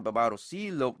យរដ្ឋាភិបាលរុស្ស៊ី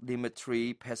លោក Dmitry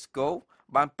Peskov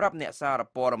បានប្រាប់អ្នកសារ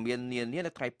ព័ត៌មាននានា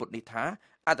នៅថ្ងៃពុធនេះថា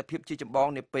អត្ថិភាពជាចម្បង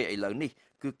នាពេលឥឡូវនេះ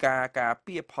គឺការការ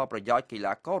ពារផលប្រយោជន៍កី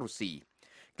ឡាកររុស្ស៊ី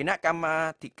គណៈកម្មា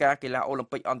ធិការកីឡាអូ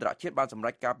ឡ িম্প ិកអន្តរជាតិបានសម្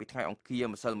រេចកាលពីថ្ងៃអង្គារ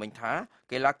ម្សិលមិញថា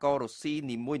កីឡាកររុស្ស៊ី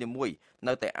នីមួយៗ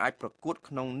នៅតែអាចប្រកួត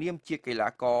ក្នុងនាមជាកីឡា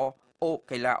ករ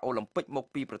កីឡាអូឡ িম্প ិកមក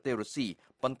ពីប្រទេសរុស្ស៊ី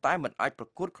ប៉ុន្តែមិនអាចប្រ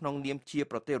កួតក្នុងនាមជា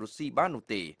ប្រទេសរុស្ស៊ីបាននោះ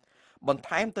ទេបន្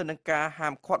ថែមទៅនឹងការហា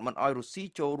មឃាត់មិនឲ្យរុស្ស៊ី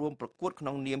ចូលរួមប្រកួតក្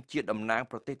នុងនាមជាតំណាង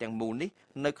ប្រទេសទាំងមូលនេះ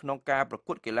នៅក្នុងការប្រ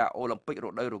កួតកីឡាអូឡ িম্প ិករ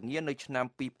ដូវរងានៅឆ្នាំ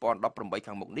2018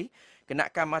ខាងមុខនេះគណៈ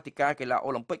កម្មាធិការកីឡាអូ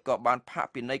ឡ িম্প ិកក៏បានផាក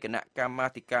ពិន័យគណៈកម្មា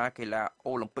ធិការកីឡា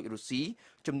អូឡ িম্প ិករុស្ស៊ី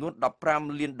ចំនួន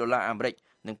$15 លានអាមេរិក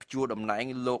និងព្យួរតំណែង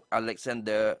លោក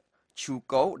Alexander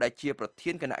Chukov ដែលជាប្រ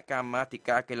ធានគណៈកម្មាធិ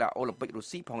ការកីឡាអូឡ িম্প ិករុ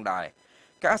ស្ស៊ីផងដែរ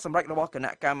ការសម្រេចរបស់គ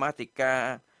ណៈកម្មាធិការ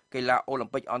កីឡាអូ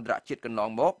ឡ িম্প ិកអន្តរជាតិកន្ល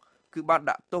ងមកគឺបាន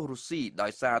ដាក់ទោសរុស្ស៊ីដោ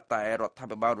យសារតែរដ្ឋា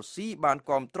ភិបាលរុស្ស៊ីបាន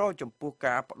គាំទ្រចំពោះ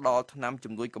ការផ្ដល់ថ្នាំ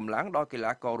ជំនួយកម្លាំងដល់កី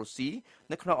ឡាកររុស្ស៊ី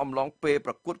នៅក្នុងអំឡុងពេល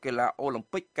ប្រកួតកីឡាអូ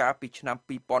ឡ িম্প ិកកាលពីឆ្នាំ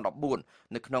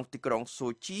2014នៅក្នុងទីក្រុងសូ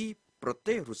ជីប្រ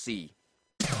ទេសរុស្ស៊ី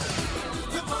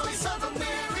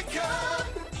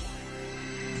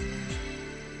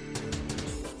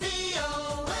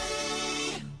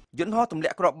យន្តហោះទម្លា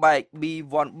ក់គ្រាប់បែក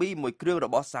B-1B មួយគ្រឿងរ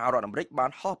បស់សហរដ្ឋអាមេរិកបា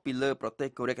នហោះពីលើប្រទេស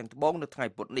កូរ៉េខាងត្បូងនៅថ្ងៃ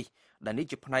ពុធនេះដែលនេះ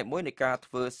ជាផ្នែកមួយនៃការ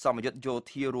ធ្វើសម្ពយុទ្ធយោ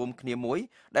ធារួមគ្នាមួយ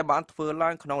ដែលបានធ្វើឡើ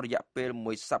ងក្នុងរយៈពេល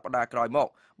មួយសប្តាហ៍ក្រោយមក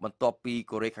បន្ទាប់ពី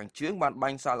កូរ៉េខាងជើងបានបា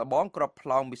ញ់សាកល្បងគ្រាប់ផ្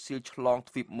លោងមីស៊ីលឆ្លង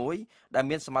ទ្វីបមួយដែល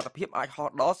មានសមត្ថភាពអាចហោះ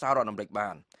ដល់សហរដ្ឋអាមេរិកបា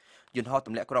ន យន្តហោះទ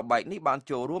ម្លាក់គ្រាប់បែកនេះបាន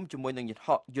ចូលរួមជាមួយនឹងយន្ត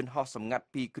ហោះសម្ងាត់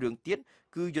2គ្រឿងទៀត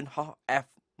គឺយន្តហោះ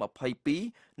F-22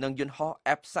 និងយន្តហោះ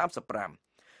F-35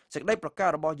 សេចក្តីប្រកាស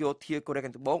របស់យោធាកូរ៉េខា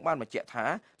ងត្បូងបានបញ្ជាក់ថា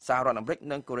សហរដ្ឋអាមេរិក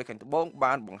និងកូរ៉េខាងត្បូង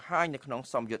បានបង្ហាញនៅក្នុង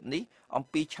សម្ពាធនេះអំ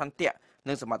ពីឆន្ទៈ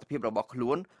និងសមត្ថភាពរបស់ខ្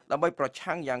លួនដើម្បីប្រ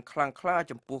ឆាំងយ៉ាងខ្លាំងក្លា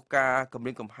ចំពោះការគំ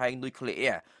រាមកំហែងនុយក្លេ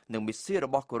អ៊ែរនិងមីស៊ីលរ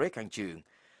បស់កូរ៉េខាងជើង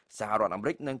សហរដ្ឋអាមេ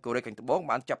រិកនិងកូរ៉េខាងត្បូង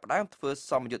បានចាប់ផ្ដើមធ្វើ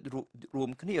សម្ពាធរួម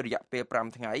គ្នារយៈពេល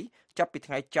5ថ្ងៃចាប់ពី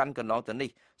ថ្ងៃច័ន្ទកន្លងទៅនេះ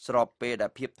ស្របពេលដែ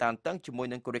លភាពតានតឹងជាមួយ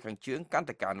នឹងកូរ៉េខាងជើងកាន់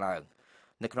តែកើនឡើង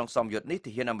នៅក្នុងសម្ពាធនេះ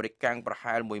ទាហានអាមេរិកកាំងប្រ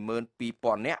ហែល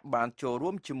 12,000 នាក់បានចូលរួ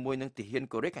មជាមួយនឹងទាហាន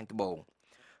កូរ៉េខាងត្បូង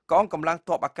កងកម្លាំង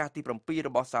ទ័ពអាកាសទី7រ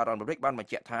បស់សហរដ្ឋអាមេរិកបានប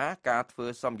ញ្ជាក់ថាការធ្វើ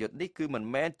សម្ពាធនេះគឺមិន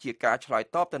មែនជាការឆ្លើយ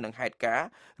តបទៅនឹងហេតុការណ៍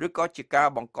ឬក៏ជាការ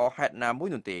បង្កហេតុណាមួយ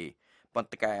នោះទេប៉ុ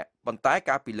ន្តែ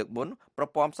ការពីលើកមុនប្រ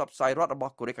ព័ន្ធផ្សព្វផ្សាយរដ្ឋរប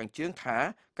ស់កូរ៉េខាងជើងថា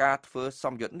ការធ្វើស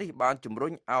ម្ពាធនេះបានជំរុ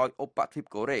ញឲ្យឧបទ្វីប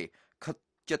កូរ៉េខិត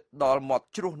ជិតដល់មាត់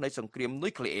ជ្រោះនៃសង្គ្រាមនុ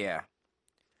យក្លេអ៊ែរ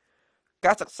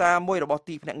ការសិក្សាមួយរបស់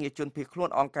ទីភ្នាក់ងារជនភៀសខ្លួន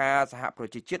អង្គការសហប្រ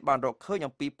ជាជាតិបានរកឃើញ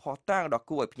អំពីភស្តុតាងដ៏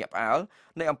គួរឲ្យភ្ញាក់ផ្អើល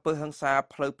នៃអំពើហិង្សា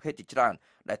ផ្លូវភេទជាច្រើន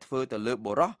ដែលធ្វើទៅលើ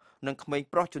បុរសនិងក្មេង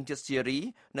ប្រុសជនជាតិស៊េរី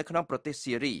នៅក្នុងប្រទេស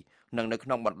ស៊េរីនិងនៅក្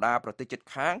នុងបណ្ដាប្រទេសជិត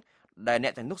ខាងដែលអ្ន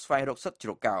កទាំងនោះស្វែងរកសិទ្ធិជ្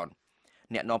រកកោន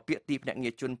អ្នកនាំពាក្យទីភ្នាក់ងា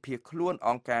រជនភៀសខ្លួនអ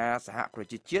ង្គការសហប្រ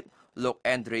ជាជាតិលោក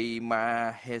Andrei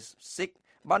Mahesik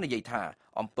បាននិយាយថា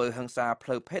អំពើហិង្សាផ្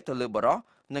លូវភេទទៅលើបុរស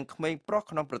និងក្មេងប្រុស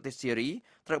ក្នុងប្រទេសស៊េរី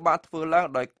ត្រូវបានធ្វើឡើង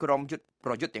ដោយក្រុមយុទ្ធ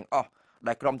ប្រយុទ្ធទាំងអស់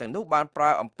ដែលក្រុមទាំងនោះបានប្រើ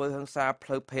អំពើហិង្សាផ្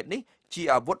លូវភេទនេះជា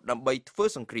អាវុធដើម្បីធ្វើ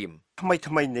សង្គ្រាមថ្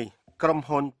មីនេះក្រុម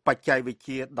ហ៊ុនបច្ចេកវិទ្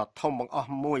យាដ៏ធំបង្អ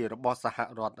ស់មួយរបស់សហ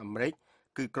រដ្ឋអាមេរិក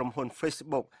គឺក្រុមហ៊ុន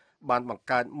Facebook បានបង្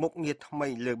កើតមុខងារថ្មី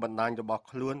លើបណ្ដាញរបស់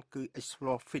ខ្លួនគឺ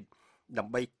Explore Feed ដើ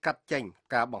ម្បីកាត់ចេញ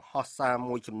ការបង្ហោះសារ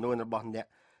មួយចំនួនរបស់អ្នក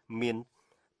មាន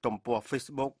ទំព័រ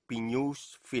Facebook ពី News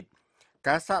Feed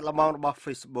ការសាកល្បងរបស់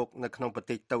Facebook នៅក្នុងប្រ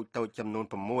ទេសតូចៗចំនួន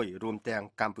6រួមទាំង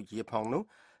កម្ពុជាផងនោះ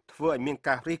ធ្វើឲ្យមាន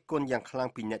ការរិះគន់យ៉ាងខ្លាំង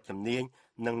ពីអ្នកជំនាញ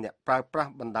និងអ្នកប្រើប្រា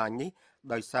ស់បណ្ដាញនេះ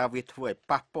ដោយសារវាធ្វើឲ្យ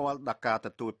ប៉ះពាល់ដល់ការទ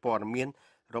ទួលព័ត៌មាន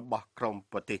របស់ក្រុម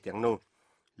ប្រទេសទាំងនោះ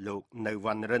លោកនៅវ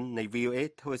ណ្ណរិននៃ VOA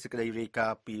ធ្វើសេចក្តីរាយកា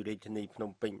រណ៍ពីរាជធានីភ្នំ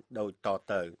ពេញដូចត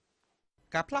ទៅ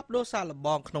ការផ្លាស់ប្ដូរសារល្ប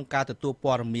ងក្នុងការទទួល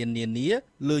ព័ត៌មាននានា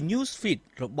លើ News Feed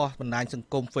របស់បណ្ដាញសង្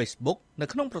គម Facebook នៅ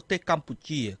ក្នុងប្រទេសកម្ពុ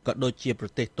ជាក៏ដូចជាប្រ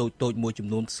ទេសតូចៗមួយចំ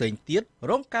នួនផ្សេងទៀត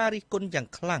រងការរិះគន់យ៉ាង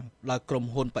ខ្លាំងដោយក្រុម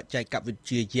ហ៊ុនបច្ចេកវិទ្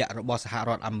យាយក្សរបស់សហរ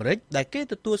ដ្ឋអាមេរិកដែលគេ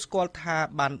ទទួលស្គាល់ថា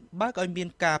បានបើកឲ្យមាន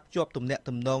ការភ្ជាប់ទំនាក់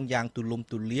ទំនងយ៉ាងទូលំ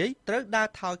ទូលាយត្រូវដើរ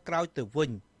ថយក្រោយទៅវិ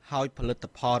ញហើយផលិត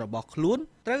ផលរបស់ខ្លួន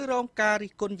ត្រូវរងការ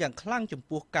រិះគន់យ៉ាងខ្លាំងចំ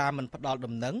ពោះការមិនផ្ដល់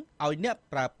ដំណឹងឲ្យអ្នក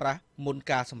ប្រើប្រាស់មុន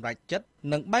ការសម្រេចចិត្ត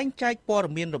និងបែងចែកព័ត៌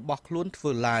មានរបស់ខ្លួនធ្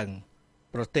វើឡើង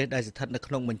ប្រទេសដែលស្ថិតនៅ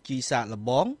ក្នុងបញ្ជីសាកល្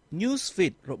បង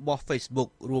Newsfeed របស់ Facebook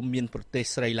រួមមានប្រទេស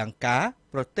ស្រីលង្កា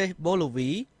ប្រទេសបូឡូវី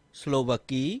ស្លូវ៉ា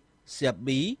គីស៊ែប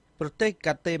ប៊ីប្រទេស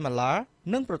កាតេម៉ាឡា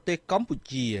និងប្រទេសកម្ពុ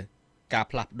ជាការ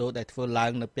ផ្លាស់ប្ដូរដែលធ្វើឡើ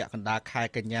ងនៅពាក់កណ្ដាលខែ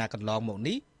កញ្ញាកន្លងមក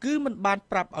នេះគឺមិនបាន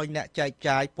ប្រាប់ឲ្យអ្នកចែក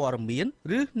ចាយព័ត៌មាន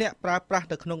ឬអ្នកប្រើប្រាស់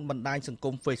នៅក្នុងបណ្ដាញសង្គ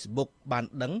ម Facebook បាន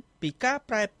ដឹងពីការ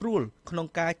ប្រែប្រួលក្នុង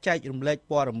ការចែករំលែក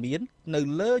ព័ត៌មាននៅ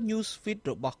លើ Newsfeed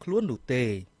របស់ខ្លួននោះទេ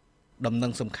ដំណឹ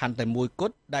ងសំខាន់តែមួយគ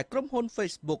ត់ដែលក្រុមហ៊ុន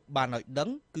Facebook បានឲ្យដឹង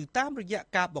គឺតាមរយៈ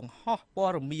ការបង្ហោះព័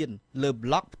ត៌មានលើ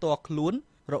blog ផ្ទាល់ខ្លួន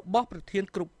របស់ប្រធាន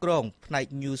គ្រប់គ្រងផ្នែក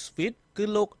Newsfeed គឺ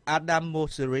លោក Adam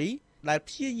Mosseri ដែល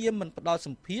ព្យាយាមមិនផ្ដល់ស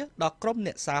ម្ភារដល់ក្រុម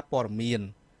អ្នកសារព័ត៌មាន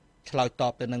ឆ្លើយត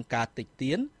បទៅនឹងការតិច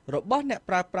តៀនរបស់អ្នក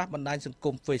ប្រើប្រាស់បណ្ដាញសង្គ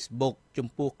ម Facebook ចំ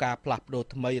ពោះការផ្លាស់ប្ដូរ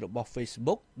ថ្មីរបស់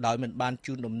Facebook ដោយមិនបាន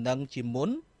ជូនដំណឹងជាមុន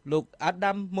លោក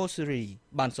Adam Mosseri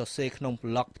បានសរសេរក្នុង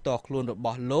blog ផ្ទាល់ខ្លួនរប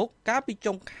ស់លោកកាលពី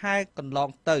ចុងខែកន្លង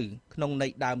ទៅក្នុងន័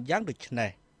យដើមយ៉ាងដូច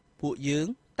នេះពួកយើង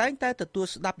តែងតែទទួល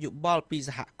ស្ដាប់យោបល់ពីស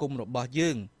ហគមន៍របស់យើ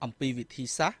ងអំពីវិធី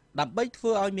សាស្ត្រដើម្បីធ្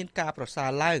វើឲ្យមានការប្រសើរ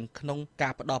ឡើងក្នុងកា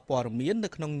រផ្ដល់ព័ត៌មាននៅ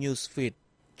ក្នុង Newsfeed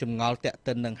ចម្ងល់តាក់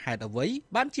ទិននឹងហេតុអ្វី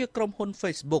បានជាក្រុមហ៊ុន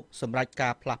Facebook សម្រាប់កា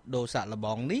រផ្លាស់ប្ដូរសាកល្ប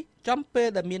ងនេះចំពេល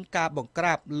ដែលមានការបង្ក្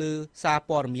រាបលើសារ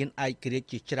ព័ត៌មានឯករាជ្យ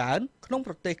ជាច្រើនក្នុង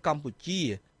ប្រទេសកម្ពុជា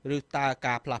ឬតើ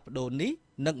ការផ្លាស់ប្ដូរនេះ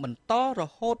នឹងបន្តរ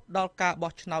ហូតដល់ការ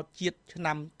បោះឆ្នោតជាតិឆ្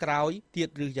នាំក្រោយទៀត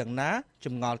ឬយ៉ាងណាច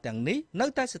ម្ងល់ទាំងនេះនៅ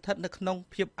តែស្ថិតនៅក្នុង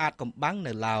ភាពអាថ៌កំបាំង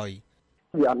នៅឡើយ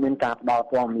វាអត់មានការផ្ដល់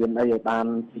ព័ត៌មានអីឲ្យបាន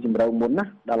ពីជំរឿមុនណា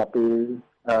ដល់ពេល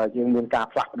យើងមានការ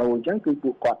ផ្លាស់ប្ដូរអញ្ចឹងគឺពួ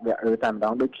កគាត់វាតែម្ដ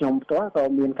ងដូចខ្ញុំផ្ទាល់ក៏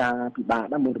មានការពិបាក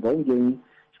ដែរមួយដំបូងយើង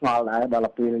ឆ្ងល់ដែរដ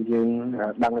ល់ពេលយើង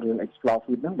ដឹងរឿង Explore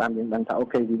Feed ហ្នឹងបានយើងដឹងថាអូ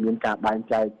ខេវាមានការបែង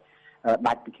ចែក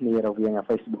ដាច់ពីគ្នារវាង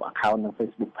Facebook account និង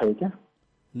Facebook page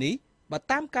នេះបើ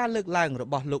តាមការលើកឡើងរ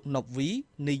បស់លោកណូវី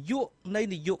នាយកនៃ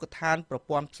នាយកដ្ឋានប្រ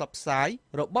ព័ន្ធផ្សព្វផ្សាយ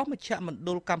របស់មជ្ឈមណ្ឌ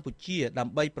លកម្ពុជាដើ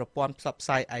ម្បីប្រព័ន្ធផ្សព្វផ្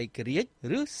សាយឯករាជ្យ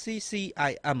ឬ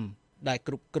CCIM ដែល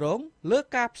គ្រប់គ្រងលើ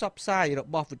ការផ្សព្វផ្សាយរ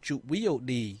បស់វិទ្យុ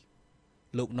VOD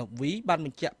លោកណុកវីបានប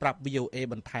ញ្ជាក់ប្រាប់ VOA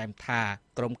បន្ថែមថា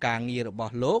ក្រុមការងាររប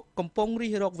ស់លោកកំពុង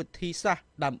រិះរកវិធីសាស្ត្រ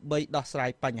ដើម្បីដោះស្រាយ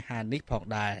បញ្ហានេះផង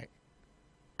ដែរ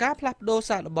ការផ្លាស់ប្ដូរ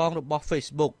សាកល្បងរបស់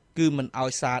Facebook គឺមិនឲ្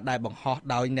យសារដែលបង្ហោះ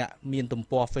ដោយអ្នកមានទំ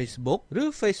ព័រ Facebook ឬ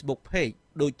Facebook Page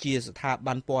ដូចជាស្ថា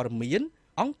ប័នព័ត៌មាន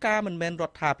អង្គការមិនមែនរ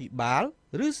ដ្ឋាភិបាល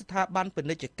ឬស្ថាប័នពា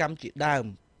ណិជ្ជកម្មជាដើម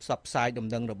ផ្សព្វផ្សាយដំ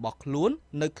ណឹងរបស់ខ្លួន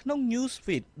នៅក្នុង News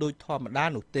Feed ដូចធម្មតា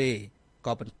នោះទេ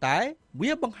ក៏ប៉ុន្តែ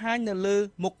វាបង្ហាញនៅលើ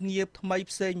មុខងារថ្មី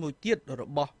ផ្សេងមួយទៀតរ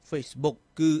បស់ Facebook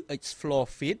គឺ Explore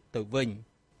Feed ទៅវិញ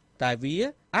តែវា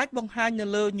អាចបង្ហាញនៅ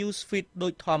លើ News Feed ដូ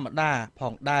ចធម្មតាផ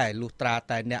ងដែរលុះត្រា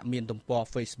តែអ្នកមានទំព័រ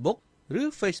Facebook ឬ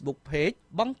Facebook Page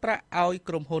បង់ប្រាក់ឲ្យ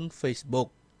ក្រុមហ៊ុន Facebook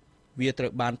វាត្រូ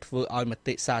វបានធ្វើឲ្យម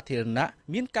តិសាធារណៈ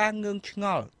មានការងឿងឆ្ង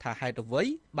ល់ថាហេតុអ្វី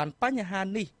បានបញ្ហា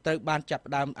នេះត្រូវបានចាប់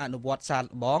ផ្ដើមអនុវត្តសាក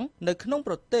ល្បងនៅក្នុង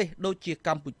ប្រទេសដូចជាក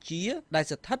ម្ពុជាដែល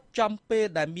ស្ថិតចំពេល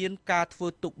ដែលមានការធ្វើ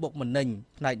ទុកបុកម្នេញ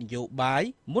ផ្នែកនយោបាយ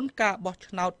មុនការបោះ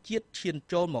ឆ្នោតជាតិឈាន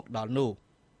ចូលមកដល់នោះ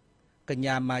កញ្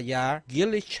ញា Maya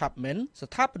Gillis Chapman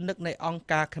ស្ថាបនិកនៃអង្គ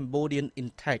ការ Cambodian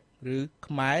Intech ឬ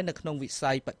ខ្មែរនៅក្នុងវិ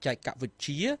ស័យបច្ចេកវិទ្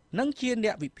យានិងជាអ្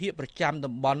នកវិភាគប្រចាំ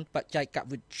តំបន់បច្ចេក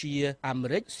វិទ្យាអាមេ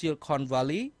រិក Silicon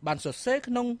Valley បានសរសេរ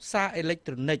ក្នុងសារអេឡិច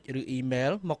ត្រូនិកឬអ៊ីមែ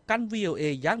លមកកាន់ VOA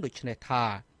យ៉ាងដូចនេះថា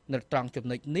នៅត្រង់ចំ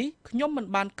ណុចនេះខ្ញុំមិន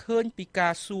បានឃើញពីកា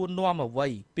រសួរនាំអ្វី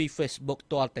ពី Facebook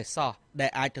ទាល់តែសោះដែ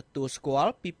លអាចទទួលស្គា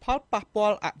ល់ពីផលប៉ះពា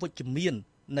ល់អវិជ្ជមាន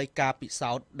នៃការពិ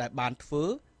សោធន៍ដែលបានធ្វើ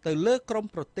ទៅលើក្រុម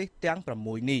ប្រទេសទាំង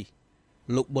6នេះ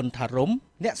លោកប៊ុនថារ៉ុម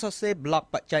អ្នកសរសេរប្លុក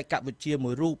បច្ចេកវិទ្យាមួ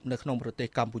យរូបនៅក្នុងប្រទេស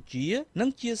កម្ពុជានិង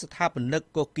ជាស្ថាបនិក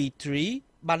Cookie Tree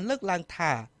បានលើកឡើង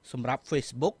ថាសម្រាប់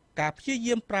Facebook ការព្យា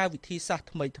យាមប្រើវិធីសាស្ត្រ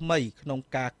ថ្មីៗក្នុង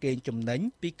ការកេងចំណេញ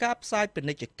ពីការផ្សាយពា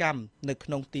ណិជ្ជកម្មនៅក្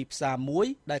នុងទីផ្សារមួយ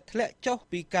ដែលធ្លាក់ចុះ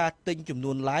ពីការទិញចំ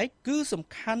នួន like គឺសំ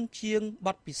ខាន់ជាងប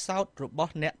ទពិសោធន៍រប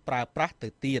ស់អ្នកប្រើប្រាស់ទៅ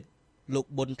ទៀតលោក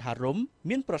ប៊ុនថារ៉ុម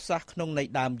មានប្រសាសន៍ក្នុងន័យ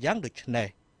ដើមយ៉ាងដូចនេះ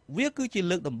វាគឺជា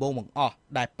លើកដំបូងបង្អស់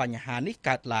ដែលបញ្ហានេះ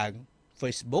កើតឡើង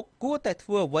Facebook គួរតែធ្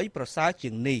វើអ្វីប្រសើរជា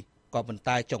ងនេះក៏ប៉ុន្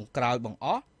តែចុងក្រោយបង្អ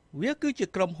ស់វាគឺជា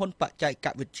ក្រុមហ៊ុនបច្ចេក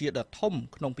វិទ្យាដ៏ធំ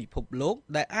ក្នុងពិភពលោក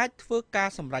ដែលអាចធ្វើការ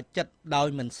សម្រេចចិត្តដោយ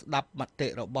មិនស្ដាប់មតិ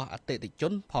របស់អតិថិជ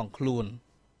នផងខ្លួន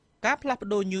ការផ្លាស់ប្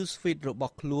ដូរ News Feed រប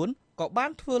ស់ខ្លួនក៏បា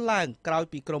នធ្វើឡើងក្រោយ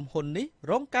ពីក្រុមហ៊ុននេះ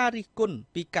រងការរិះគន់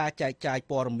ពីការចែកចាយ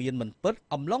ព័ត៌មានមិនពិត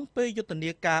អំឡុងពេលយុទ្ធ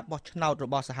នាការបោះឆ្នោតរ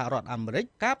បស់សហរដ្ឋអាមេរិក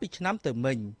កាលពីឆ្នាំទៅ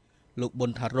មិញលោកប៊ុ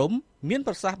នថារ៉ុមមាន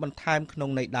ប្រសាសន៍បន្ថែមក្នុង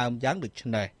ន័យដើមយ៉ាងដូច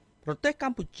នេះប្រទេសក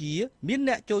ម្ពុជាមាន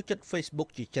អ្នកចូលចិត្ត Facebook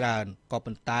ជាច្រើនក៏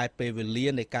ប៉ុន្តែពេលវេលា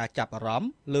នៃការចាប់អារម្ម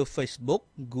ណ៍លើ Facebook,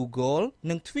 Google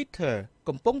និង Twitter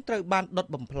កំពុងត្រូវបានដុត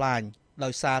បំផ្លាញដោ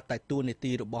យសារតែតួនា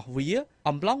ទីរបស់វា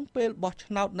អំឡុងពេលបោះ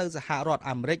ឆ្នោតនៅសហរដ្ឋ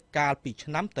អាមេរិកកាលពី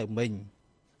ឆ្នាំទៅមិញ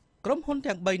ក្រុមហ៊ុន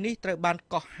ទាំង3នេះត្រូវបាន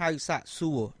កោះហៅសាក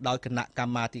សួរដោយគណៈក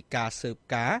ម្មាធិការស៊ើប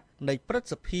ការនៃព្រឹទ្ធ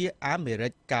សភាអាមេរិ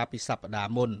កកាលពីសប្តា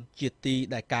ហ៍មុនជាទី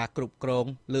ដែលការគ្រប់គ្រង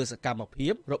លើសកម្មភា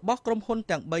ពរបស់ក្រុមហ៊ុន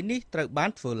ទាំង3នេះត្រូវបាន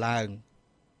ធ្វើឡើង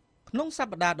ក្នុងស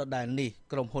ប្តាហ៍ដដែលនេះ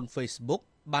ក្រុមហ៊ុន Facebook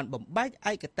បានបំបែក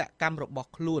ឯកតកម្មរបស់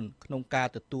ខ្លួនក្នុងការ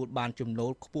ទទួលបានចំណូ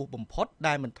លខ្ពស់បំផុត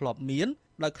ដែលមិនធ្លាប់មាន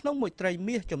ដោយក្នុងមួយត្រី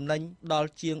មាសចំណេញដល់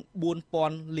ជាង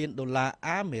$4,000 លាន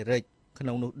អាមេរិកក្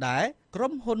នុងនោះដែរក្រុ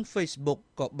មហ៊ុន Facebook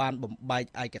ក៏បានបំបែក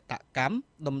ឯកតកម្ម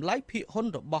តម្លៃភាគហ៊ុន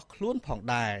របស់ខ្លួនផង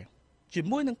ដែរជា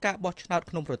មួយនឹងការបោះឆ្នោត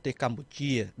ក្នុងប្រទេសកម្ពុ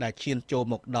ជាដែលឈានចូល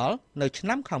មកដល់នៅឆ្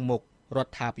នាំខាងមុខរ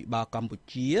ដ្ឋាភិបាលកម្ពុ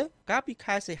ជាកាលពី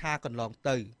ខែសីហាកន្លង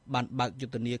ទៅបានបើកយុ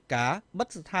ទ្ធនាការបិទ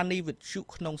ស្ថានីយ៍វិទ្យុ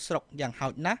ក្នុងស្រុកយ៉ាងហោ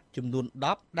ចណាស់ចំនួន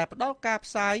10ដែលផ្ដល់ការ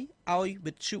ផ្សាយឲ្យ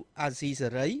វិទ្យុអាស៊ីសេ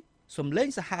រីសំឡេង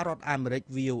សហរដ្ឋអាមេរិក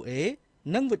VOA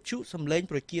និងវិទ្យុសំឡេង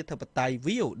ប្រជាធិបតេយ្យ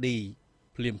VOD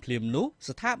ភ្លាមនោះ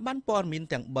ស្ថាប័នព័ត៌មាន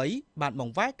ទាំង3បានប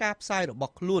ង្វែរការផ្សាយរប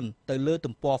ស់ខ្លួនទៅលើ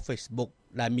ទំព័រ Facebook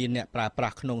ដែលមានអ្នកប្រើប្រា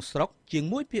ស់ក្នុងស្រុកជាង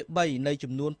 1/3 នៃ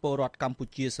ចំនួនពលរដ្ឋកម្ពុ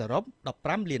ជាសរុប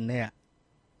15 លាននាក់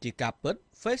ជាការពិត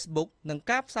Facebook និង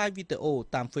ការផ្សាយវីដេអូ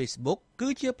តាម Facebook គឺ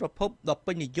ជាប្រភពដ៏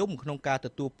ពេញនិយមក្នុងការទ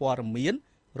ទួលព័ត៌មាន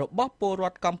របស់ពលរ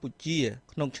ដ្ឋកម្ពុជា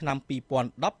ក្នុងឆ្នាំ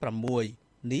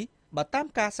2016នេះបើតាម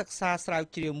ការសិក្សាស្រាវ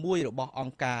ជ្រាវមួយរបស់អ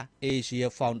ង្គការ Asia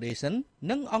Foundation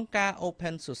និងអង្គការ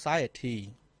Open Society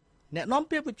អ្នកនាំ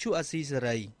ពាក្យវិទ្យុអាស៊ីសេ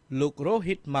រីលោករ៉ូ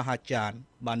ហ៊ីត ម៉ាហាចាន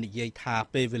បាននិយាយថា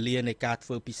ពេលវេលានៃការធ្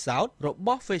វើពិសោធន៍រប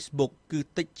ស់ Facebook គឺ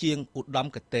តិចជាងឧត្តម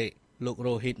គតិលោក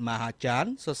រ៉ូហ៊ីត ម៉ាហាចាន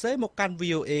សរសេរមកកាន់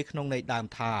VOA ក្នុងន័យដើម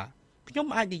ថាខ្ញុំ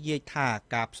អាចនិយាយថា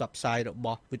ការផ្សព្វផ្សាយរប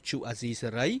ស់វិទ្យុអាស៊ីសេ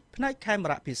រីផ្នែកខេម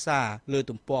រៈភាសាលើ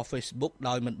ទំព័រ Facebook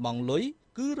ដោយមិនបង់លុយ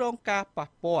គឺរងការប៉ះ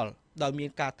ពាល់ដោយមាន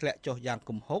ការធ្លាក់ចុះយ៉ាង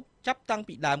គំហុកចាប់តាំង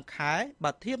ពីដើមខែ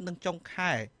បើធៀបនឹងចុង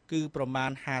ខែគឺប្រមា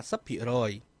ណ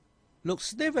 50% លោក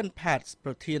Steven Patz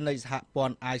ប្រធាននៃសហព័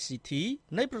ន្ធ ICT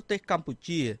នៃប្រទេសកម្ពុ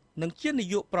ជានិងជានា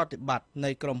យកប្រតិបត្តិនៃ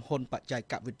ក្រុមហ៊ុនបច្ចេ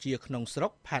កវិទ្យាក្នុងស្រុ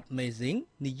ក Pat Mazing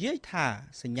និយាយថា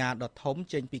សញ្ញាដ៏ធំ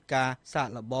ចេញពីការសាក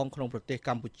ល្បងក្នុងប្រទេសក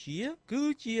ម្ពុជាគឺ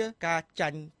ជាការ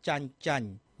ចាញ់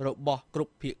របស់គ្រ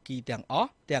ប់ភាគីទាំងអស់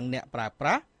ទាំងអ្នកប្រើប្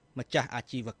រាស់ម្ចាស់អា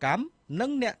ជីវកម្មនិ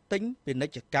ងអ្នកទិញពាណិ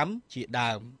ជ្ជកម្មជា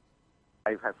ដើម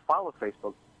I have followed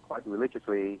Facebook quite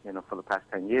religiously, for the past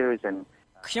 10 years and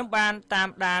ខ្ញុំបានតាម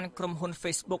ដានក្រុមហ៊ុន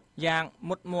Facebook យ៉ាង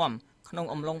មុតមាំក្នុង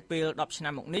អំឡុងពេល10ឆ្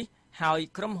នាំមកនេះហើយ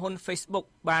ក្រុមហ៊ុន Facebook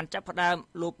បានចាប់ផ្ដើម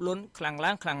លោភលន់ខ្លាំង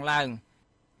ឡើង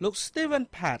លោក Steven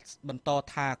Patz បន្ត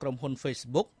ថាក្រុមហ៊ុន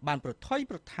Facebook បានប្រថុយ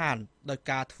ប្រថានដោយ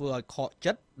ការធ្វើឲ្យខក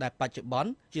ចិត្តដែលបច្ចុប្បន្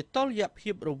នជាតុល្យភា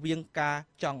ពរវាងការ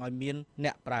ចង់ឲ្យមានអ្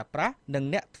នកប្រើប្រាស់និង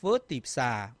អ្នកធ្វើទីផ្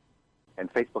សារ And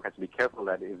Facebook has to be careful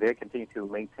that if they continue to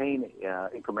maintain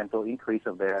incremental increase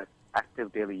of their active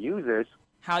daily users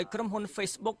ហើយក្រុមហ៊ុន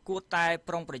Facebook គួរតែ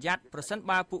ប្រុងប្រយ័ត្នប្រសិន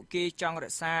បើពួកគេចង់រ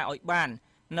ក្សាឲ្យបាន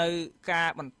នៅការ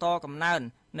បន្តកំណើន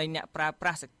នៃអ្នកប្រើប្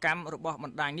រាស់សកម្មរបស់ប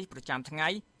ណ្ដាញនេះប្រចាំថ្ងៃ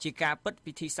ជាការពិត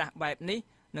វិធីសាស្ត្របែបនេះ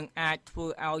នឹងអាចធ្វើ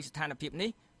ឲ្យស្ថានភាពនេះ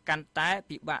កាន់តែ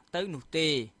ពិបាកទៅនោះទេ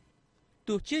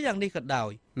ទោះជាយ៉ាងនេះក៏ដោ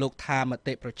យលោកថាម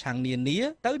តិប្រឆាំងនានា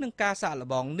ទៅនឹងការសាកល្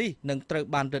បងនេះនឹងត្រូវ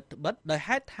បានរឹតបន្តឹងដោយ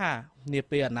ហេតុថានា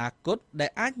ពេលអនាគតដែ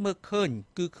លអាចមើលឃើញ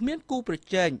គឺគ្មានគូប្រ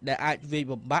ជែងដែលអាចវាយ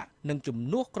បំបាក់នឹងជំ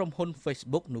នួសក្រុមហ៊ុន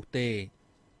Facebook នោះទេ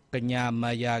កញ្ញា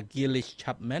Maya Gillish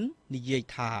Chapman និយាយ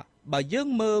ថាបើយើង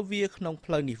មើលវាក្នុង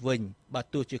ផ្លូវនេះវិញបើ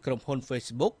ទោះជាក្រុមហ៊ុន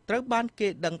Facebook ត្រូវបានគេ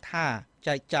ដឹងថា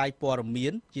ចែកចាយព័ត៌មា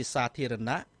នជាសាធារ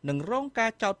ណៈនិងរងកា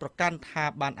រចោទប្រកាន់ថា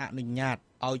បានអនុញ្ញាត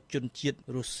ឲ្យជនជាតិ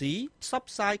រុស្ស៊ីផ្សព្វ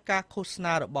ផ្សាយការឃោស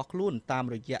នារបស់ខ្លួនតាម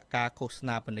រយៈការឃោស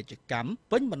នាពាណិជ្ជកម្ម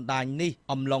ពេញបណ្ដាញនេះ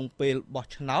អំឡុងពេលបោះ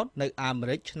ឆ្នោតនៅអាមេ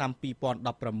រិកឆ្នាំ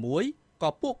2016ក៏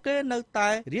ពួកគេនៅតែ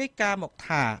រាយការណ៍មក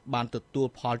ថាបានទទួល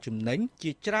ផលចំណេញ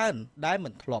ជាច្រើនដែលមិ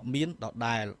នធ្លាប់មានដ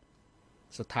ដែល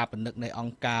ស្ថាបនិកនៃអ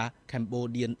ង្គការ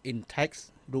Cambodian Intex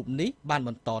រូបនេះបានប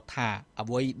ន្តថាអ្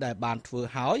វីដែលបានធ្វើ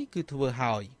ហើយគឺធ្វើ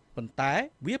ហើយប៉ុន្តែ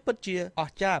វាពិតជាអ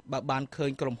ស្ចារ្យបើបានឃើ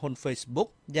ញក្រុមហ៊ុន Facebook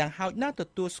យ៉ាងហោចណាស់ទ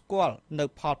ទួលស្គាល់នៅ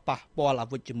ផលប៉ះពាល់អ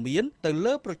វិជ្ជមានទៅ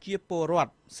លើប្រជាពលរដ្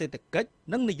ឋសេដ្ឋកិច្ច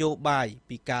និងនយោបាយ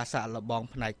ពីការសាកល្បង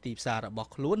ផ្នែកទីផ្សាររបស់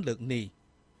ខ្លួនលើកនេះ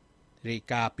រាយ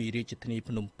ការណ៍ពីរាជធានី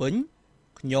ភ្នំពេញ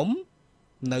ខ្ញុំ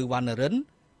នៅវណ្ណរិន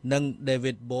និង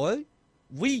David Boy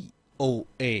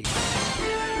VOA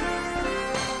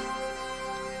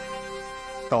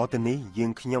តទៅនេះយើ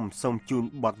ងខ្ញុំសូមជូន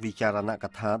បទវិចារណក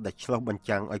ថាដែលឆ្លុះបញ្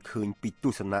ចាំងឲ្យឃើញពីទ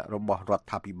ស្សនៈរបស់រដ្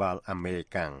ឋាភិបាលអាមេរិ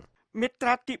កមាត្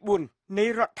រាទី4នៃ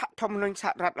រដ្ឋធម្មនុញ្ញស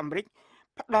ហរដ្ឋអាមេរិក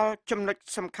ផ្ដល់ចំណុច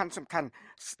សំខាន់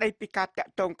ស្ដីពីការតា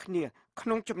ក់ទងគ្នាក្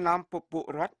នុងចំណោមពពួក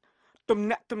រដ្ឋទំ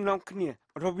នាក់ទំនងគ្នា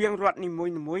រវាងរដ្ឋនី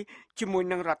មួយៗជាមួយ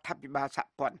នឹងរដ្ឋាភិបាលសហ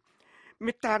ព័ន្ធ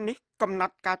មាត្រានេះកំណ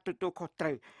ត់ការទទួលខុសត្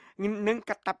រូវនិង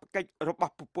កាតព្វកិច្ចរប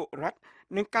ស់ពពួករដ្ឋ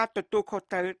និងការទទួលខុស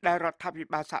ត្រូវដែលរដ្ឋាភិ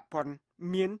បាលសហព័ន្ធ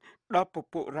មានដល់ព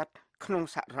ពួករដ្ឋក្នុង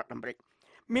សហរដ្ឋអាមេរិក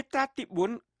មាត្រាទី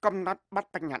4កំណត់បទ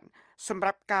បញ្ញត្តិសម្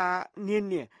រាប់ការនា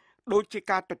នាដូចជា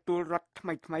ការទទួលរដ្ឋថ្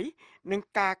មីនិង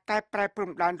ការកែប្រែព្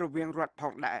រំដែនរវាងរដ្ឋផ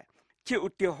ងដែរជាឧ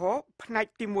ទាហរណ៍ផ្នែក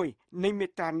ទី1នៃមា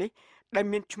ត្រានេះដែល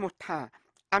មានឈ្មោះថា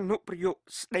អនុប្រយោគ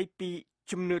ស្ដីពី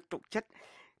ជំនឿទុកចិត្ត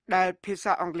ដែលភា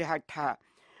សាអង់គ្លេសហៅថា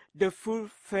The Full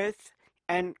Faith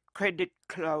and Credit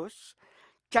Clause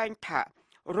ចែងថា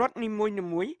រដ្ឋនី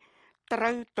មួយៗត្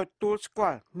រូវទទួលស្គា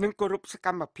ល់និងគោរពសក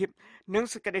ម្មភាពនិង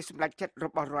សេចក្តីសម្រេចចិត្តរ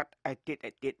បស់រដ្ឋឯ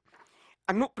ទៀត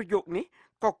អនុប្រយោគនេះ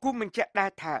ក៏គូបញ្ជាក់ដែ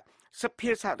រថាសភា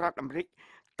សហរដ្ឋអាមេរិក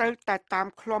ត្រូវតែតាម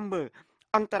ឃ្លាំមើល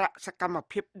អន្តរសកម្ម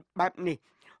ភាពបែបនេះ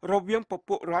រវាងព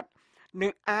ពួករដ្ឋនិ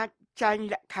ងអាចចែង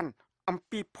លក្ខខណ្ឌអំ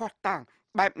ពីភស្តុតាង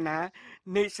បែបណា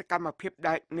នៃសកម្មភាព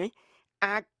ដែលនេះ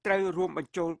អាចត្រូវរួមប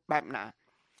ញ្ចូលបែបណា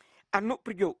អនុ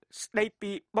ប្រយោគស្ដី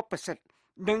ពីបុព្វសិទ្ធិ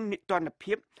និងនីតិរដ្ឋ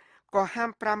ភាពក៏ហាម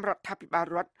5រដ្ឋាភិបាល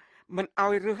រដ្ឋមិនឲ្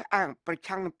យរើសអើងប្រ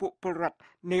ឆាំងនឹងពួកពលរដ្ឋ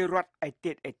នៃរដ្ឋឯ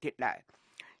ទៀតដែរ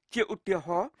ជាឧទាហ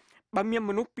រណ៍បើមាន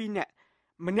មនុស្ស2នាក់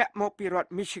ម្នាក់មកពីរដ្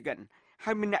ឋ Michigan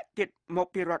ហើយម្នាក់ទៀតមក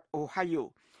ពីរដ្ឋ Ohio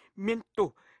មានទោស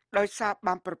ដោយសារ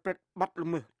បានប្រព្រឹត្តបទល្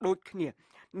មើសដូចគ្នា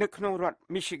នៅក្នុងរដ្ឋ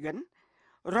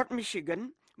Michigan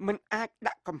មិនអាច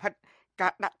ដាក់កំហិតកា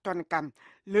រដាក់ទណ្ឌកម្ម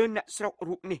លើអ្នកស្រុក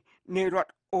រូបនេះនៃរដ្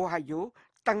ឋ Ohio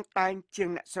តាំងតែងជាង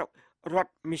អ្នកស្រុករដ្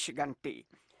ឋ Michigan ទេ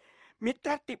មាត្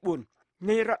រាទី4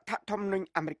នៃរដ្ឋធម្មនុញ្ញ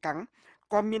អាមេរិក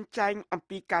ក៏មានចែងអំ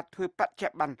ពីការធ្វើបច្ចុ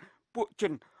ប្បន្នពួកជ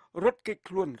នរត់គេច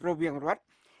ខ្លួនរវាងរដ្ឋ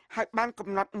ហើយបានកំ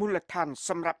ណត់មូលដ្ឋានស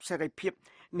ម្រាប់សេរីភាព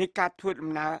នៃការធ្វើ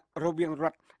ដំណើររវាងរ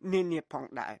ដ្ឋនានាផង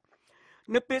ដែរ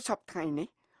នៅពេលសប្តាហ៍នេះ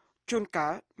ជួនកា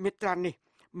លមាត្រានេះ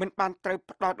មិនបានត្រូវ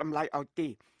ផ្ដោតតម្លៃឲ្យទេ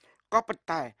ក៏ប៉ុន្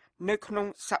តែនៅក្នុង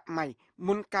សម័យ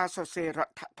មុនការសរសេររ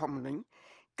ដ្ឋធម្មនុញ្ញ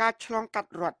ការឆ្លងកា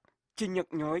ត់រដ្ឋជាញឹក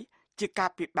ញយ ជាការ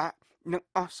ពិបាកនិង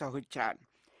អស់សហគមន៍ច្រើន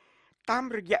តាម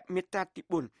រយៈមាត្រាទី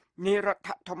4នៃរដ្ឋ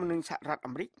ធម្មនុញ្ញសហរដ្ឋ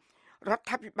អាមេរិករដ្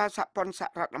ឋាភិបាលសហព័ន្ធសហ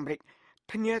រដ្ឋអាមេរិក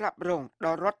ធានារ៉ាប់រងដ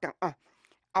ល់រដ្ឋទាំងអស់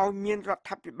ឲ្យមានរដ្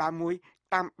ឋាភិបាលមួយ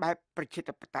តាមបែបប្រជា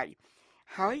ធិបតេយ្យ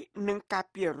ហើយនឹងការ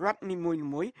ពាររដ្ឋនី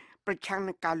មួយៗប្រឆាំង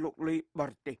នឹងការលុកលាយប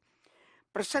រទេស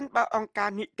ប្រសិនបើអង្គការ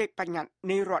នីតិបញ្ញត្តិ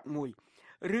នៃរដ្ឋមួយ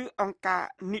ឬអង្គការ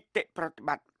នីតិប្រតិប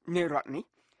ត្តិនៃរដ្ឋនេះ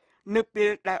នៅពេល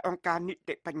ដែលអង្គការនី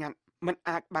តិបញ្ញត្តិមិន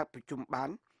អាចបើកប្រជុំបាន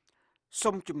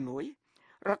សូមជំនួយ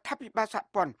រដ្ឋាភិបាលសហ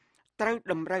ព័ន្ធត្រូវ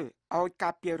តម្រូវឲ្យកា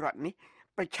រពាររដ្ឋនេះ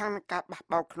ប្រឆាំងនឹងការបះ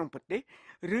បោរក្នុងប្រទេស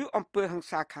ឬអំពើហិង្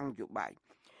សាខាងនយោបាយ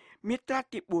មាត្រា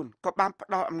ទី4ក៏បានផ្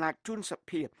ដល់អំណាចជូនស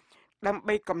ភាដើម្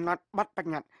បីកំណត់បទប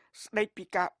ញ្ញត្តិស្ដីពី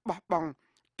ការបោះបង់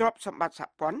ទ្រព្យសម្បត្តិសហ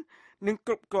ព័ន្ធនិង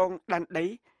គ្រប់គ្រងដែនដី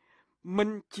មិន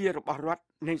ជារបស់រដ្ឋ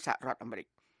នៃសហរដ្ឋអាមេរិក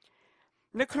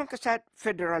នៅក្នុងកាសែត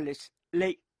Federalist លេ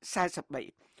ខ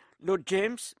43លោក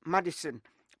James Madison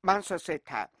បានសរសេរ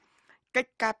ថាកិច្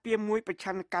ចការពារមួយប្រ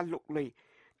ឆាំងនឹងការលុកលាយ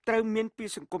ត្រូវមានពី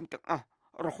សង្គមទាំងអស់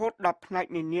រហូតដល់ផ្នែក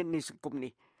នានានៃសង្គម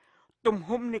នេះទំ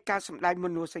ហំនៃការសម្ដែងម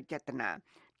នោសញ្ចេតនា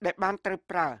ដែលបានត្រូវ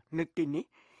ប្រើនៅទីនេះ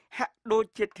ហាក់ដូច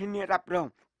ជាធានារ៉ាប់រង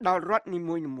ដល់រដ្ឋនី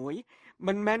មួយៗ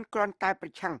មិនមែនគ្រាន់តែប្រ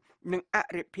ឆាំងនឹងអ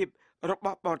រិភាពរប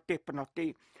ស់បរទេសប៉ុណ្ណោះទេ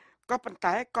ក៏ប៉ុន្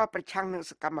តែក៏ប្រឆាំងនឹង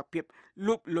សកម្មភាព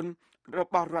លួបលន់រ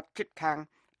បស់រដ្ឋជិតខាង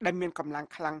ដែលមានកម្លាំង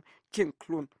ខ្លាំងជាងខ្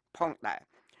លួនផងដែរ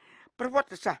ប្រវត្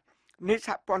តិសាស្ត្រនៃស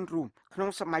ហព័ន្ធរួមក្នុង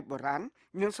សម័យបុរាណ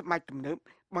និងសម័យទំនើប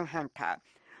បង្ហាញថា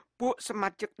ពួកសមា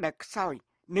ជិកដែលខ្សោយ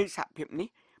នៃសហភាពនេះ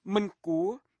មិនគួរ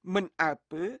មិនអើ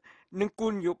ពើនឹងគោ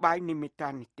លនយោបាយនៃមេត្រា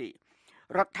នេះទេ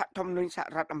រដ្ឋធម្មនុញ្ញសហ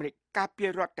រដ្ឋអាមេរិកការពា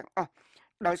ររដ្ឋទាំងអស់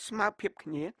ដោយស្មើភាពគ្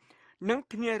នានិង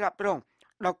ធានារ៉ាប់រង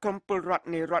ដល់ក្រុមពលរដ្ឋ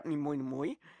នៃរដ្ឋនីមួយ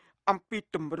ៗអំពី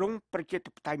ទម្រង់ប្រជា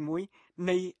ធិបតេយ្យមួយ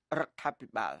នៃរដ្ឋាភិ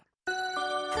បាល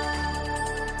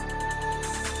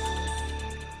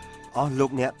អស់លោ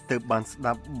កអ្នកទើបបានស្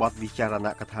ដាប់បទវិចារណ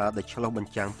កថាដែលឆ្លុះប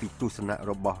ញ្ចាំងពីទស្សនៈ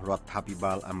របស់រដ្ឋាភិ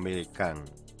បាលអាមេរិក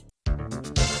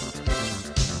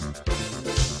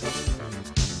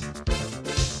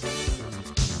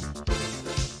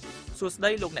សួស្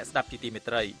តីលោកអ្នកស្ដាប់ជាទីមេ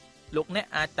ត្រីលោកអ្នក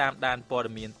អាចតាមដានព័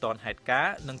ត៌មានទាន់ហេតុការ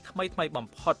ណ៍និងថ្មីៗបំ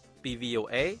ផុតពី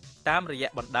VOA តាមរយៈ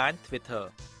បណ្ដាញ Twitter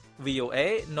VOA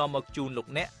នាំមកជូនលោក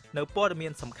អ្នកនៅព័ត៌មា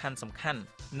នសំខាន់ៗ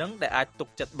និងដែលអាចទុក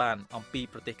ចិត្តបានអំពី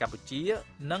ប្រទេសកម្ពុជា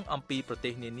និងអំពីប្រទេ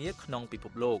សនានាក្នុងពិភ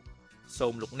ពលោកសូ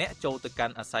មលោកអ្នកចូលទៅកា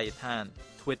ន់អាសយដ្ឋាន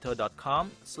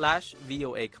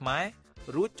twitter.com/VOA Khmer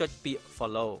រួចចុចពាក្យ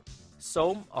Follow សូ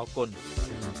មអរគុណ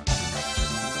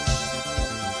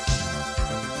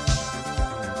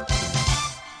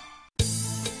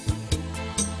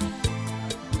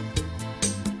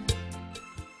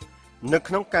នៅ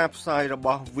ក្នុងការផ្សាយរប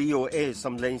ស់ VOA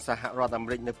សំឡេងសហរដ្ឋអាមេ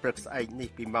រិកនៅព្រឹកស្អែកនេះ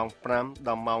ពីម៉ោង5ដ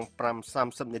ល់ម៉ោង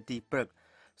 5:30 នាទីព្រឹក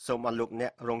សូមអរលោកអ្ន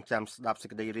ករងចាំស្ដាប់សេច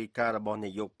ក្តីរាយការណ៍របស់នា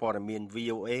យកព័ត៌មាន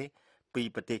VOA ពី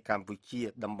ប្រទេសកម្ពុជា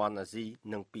តំបន់អាស៊ី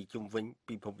និងពីជុំវិញ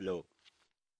ពិភពលោក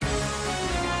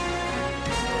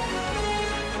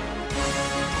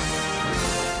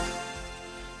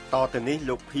តទៅនេះ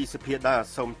លោកភីសុភាដា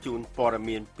សូមជូនព័ត៌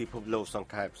មានពិភពលោកសង្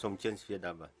ខេបសូមជឿនសុភា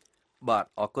ដាបាទ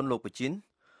អរគុណលោកបជា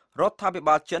រដ្ឋាភិ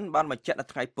បាលចិនបានបញ្ជាក់នៅ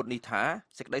ថ្ងៃពុធនេះថា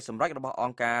សេចក្តីសម្រេចរបស់អ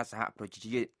ង្គការសហប្រជា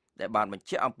ជាតិដែលបានបញ្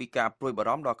ជាក់អំពីការព្រួយបា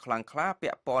រម្ភដ៏ខ្លាំងក្លាពា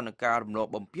ក់ព័ន្ធនឹងការរំលោភ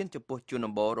បំពានចំពោះជន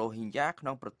ដំបូងរ៉ូហីញ៉ាក្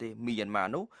នុងប្រទេសមីយ៉ាន់ម៉ា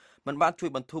នោះមិនបានជួយ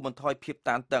បន្ធូរបន្ថយភាព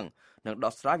តានតឹងនិង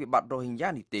ដោះស្រាយវិបត្តិរ៉ូហីញ៉ា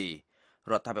នេះទេ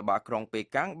រដ្ឋាភិបាលក្រុងប៉េ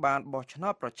កាំងបានបោះឆ្នោ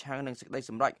តប្រឆាំងនឹងសេចក្តី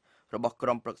សម្រេចរបស់ក្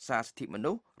រុមប្រឹក្សាសិទ្ធិម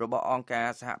នុស្សរបស់អង្គការ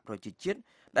សហប្រជាជាតិ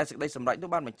ដែលសេចក្តីសម្រេចនោះ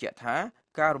បានបញ្ជាក់ថា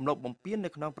ការរំលោភបំពាននៅ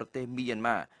ក្នុងប្រទេសមីយ៉ាន់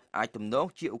ម៉ាអាចទំនង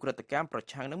ជាឧក្រិដ្ឋកម្មប្រ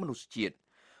ឆាំងនឹងមនុស្សជាតិ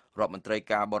រដ្ឋមន្ត្រី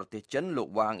ការបរទេសចិនលោក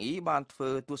វ៉ាងអ៊ីបានធ្វើ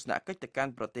ទស្សនកិច្ចទៅកា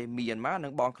ន់ប្រទេសមីយ៉ាន់ម៉ានិ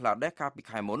ងបង់ក្លាដេសកាលពី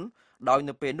ខែមុនដោយ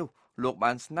នៅពេលនោះលោក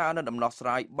បានស្នើនៅដំណោះស្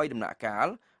រាយ3ដំណាក់កាល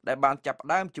ដែលបានចាប់ផ្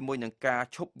ដើមជាមួយនឹងការ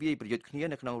ឈប់វាយប្រយុទ្ធគ្នា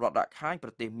នៅក្នុងរដ្ឋដាក់ខាញប្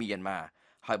រទេសមីយ៉ាន់ម៉ា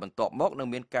ហើយបន្ទាប់មកនឹង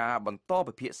មានការបន្ត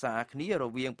ពិភាក្សាគ្នារ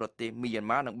វាងប្រទេសមីយ៉ាន់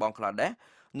ម៉ានិងបង់ក្លាដេស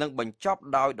និងបញ្ចប់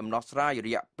ដោយដំណោះស្រាយរ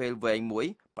យៈពេលវែងមួយ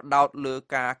ផ្ដោតលើ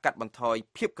ការកាត់បន្ថយ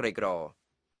ភាពក្រីក្រ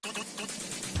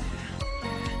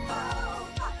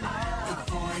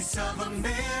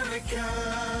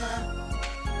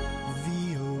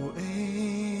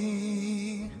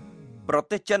ប្រ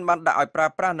ទេសចិនបានដាក់ឲ្យប្រើ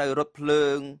ប្រាស់នៅរថភ្លើ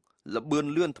ងលបឿន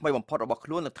លឿនថ្មីបំផុតរបស់ខ្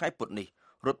លួននៅថ្ងៃពុធនេះ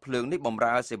រថភ្លើងនេះបម្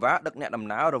រើសេវាដឹកអ្នកដំ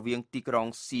ណើររវាងទីក្រុង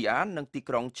ស៊ីអាននិងទី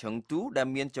ក្រុងឆឹងទូដែល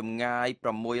មានចម្ងាយ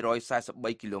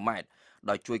643គីឡូម៉ែត្រ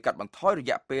ដោយជួយកាត់បន្ថយរ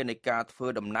យៈពេលនៃការធ្វើ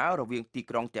ដំណើររវាងទី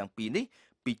ក្រុងទាំងពីរនេះ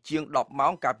ពីជាង10ម៉ោ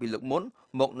ងកាលពីលើកមុន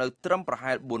មកនៅត្រឹមប្រ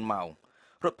ហែល4ម៉ោង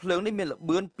រថភ្លើងនេះមានល្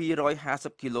បឿន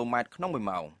250គីឡូម៉ែត្រក្នុង1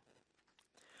ម៉ោង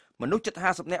មនុស្សជិត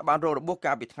50នាក់បានរងរបួស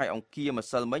កាលពីថ្ងៃអង្គារម្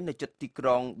សិលមិញនៅជិតទីក្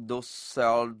រុង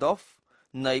Düsseldorf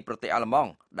នៃប្រទេសអាល្លឺម៉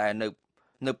ង់ដែល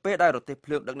នៅពេលដែលរទេះភ្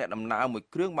លើងដឹកអ្នកដំណើរមួយ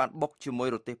គ្រឿងបានបុកជាមួយ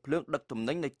រទេះភ្លើងដឹកទំ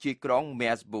និញនៅជាយក្រុង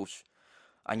Meersbush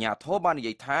អាជ្ញាធរបាននិ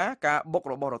យាយថាការបុក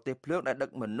របស់រទេះភ្លើងដែលដឹក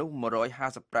មនុស្ស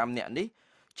155នាក់នេះ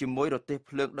ជាមួយរទេះ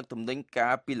ភ្លើងដឹកទំនិញកា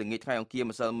លពីល្ងាចថ្ងៃអង្គារ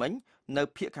ម្សិលមិញនៅ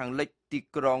ភូមិខាងលិចទី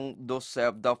ក្រុង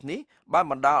Düsseldorf នេះបាន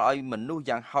បណ្ដាលឲ្យមនុស្ស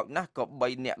យ៉ាងហោចណាស់ក៏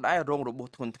3នាក់ដែររងរបួស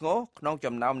ធ្ងន់ធ្ងរក្នុង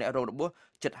ចំណោមអ្នករងរបួស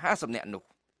ជិត50នាក់នោះ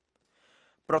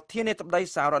ប្រធានាធិបតី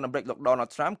សហរដ្ឋអាមេរិកលោក Donald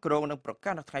Trump គ្រងនឹងប្រកា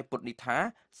សនៅថ្ងៃពុធនេះថា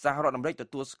សហរដ្ឋអាមេរិកទ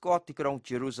ទួលស្គាល់ទីក្រុង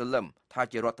Jerusalem ថា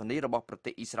ជារដ្ឋធានីរបស់ប្រ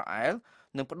ទេសអ៊ីស្រាអែល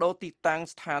និងបដូរទីតាំង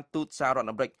ស្ថានទូតសហរដ្ឋ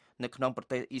អាមេរិកនៅក្នុងប្រ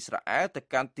ទេសអ៊ីស្រាអែលទៅ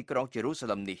កាន់ទីក្រុង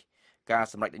Jerusalem នេះការ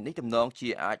សម្រេចនេះទំនងជា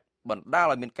អាចបណ្ដាល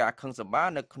ឲ្យមានការខឹងសម្បារ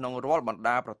នៅក្នុងរាល់បណ្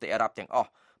ដាប្រទេសអារ៉ាប់ទាំងអស់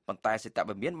ប៉ុន្តែសេត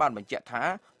វិមានបានបញ្ជាក់ថា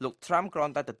លោក Trump គ្រា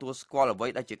ន់តែទទួលស្គាល់អ្វី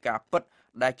ដែលជាការពិត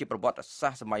ដែលជាប្រវត្តិសា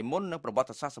ស្ត្រសម័យមុននិងប្រវត្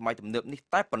តិសាស្ត្រសម័យទំនើបនេះ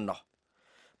តែប៉ុណ្ណោះ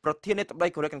ប្រធានាធិបតី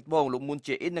កូរ៉េខាងត្បូងលោកមុន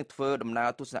ជេអ៊ីននឹងធ្វើដំណើរ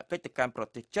ទស្សនកិច្ចទៅកាន់ប្រ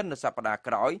ទេសចិននៅសប្តាហ៍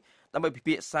ក្រោយដើម្បីពិ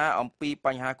ភាក្សាអំពីប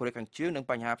ញ្ហាកូរ៉េខាងជើងនិង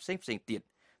បញ្ហាផ្សេងៗទៀត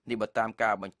នេះបើតាមកា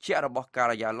របញ្ជាក់របស់កា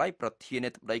រិយាល័យប្រធានា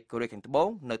ធិបតីកូរ៉េខាងត្បូង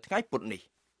នៅថ្ងៃពុធនេះ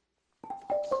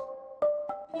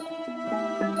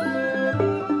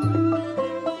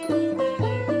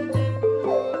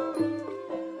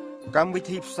កម្មវិ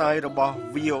ធីផ្សាយរបស់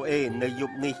VOA នៅយ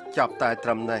ប់នេះចាប់តែត្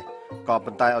រឹមនេះក៏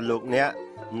ប៉ុន្តែឲ្យលោកអ្នក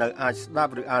នៅអាចស្ដា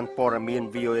ប់ឬអានព័ត៌មាន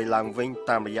VOA ឡើងវិញ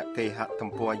តាមរយៈគេហទំ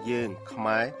ព័រយើង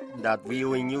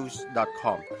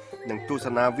khmer.voanews.com និងទស្ស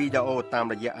នាវីដេអូតាម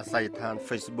រយៈអាសយដ្ឋាន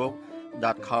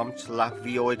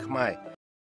facebook.com/voa khmer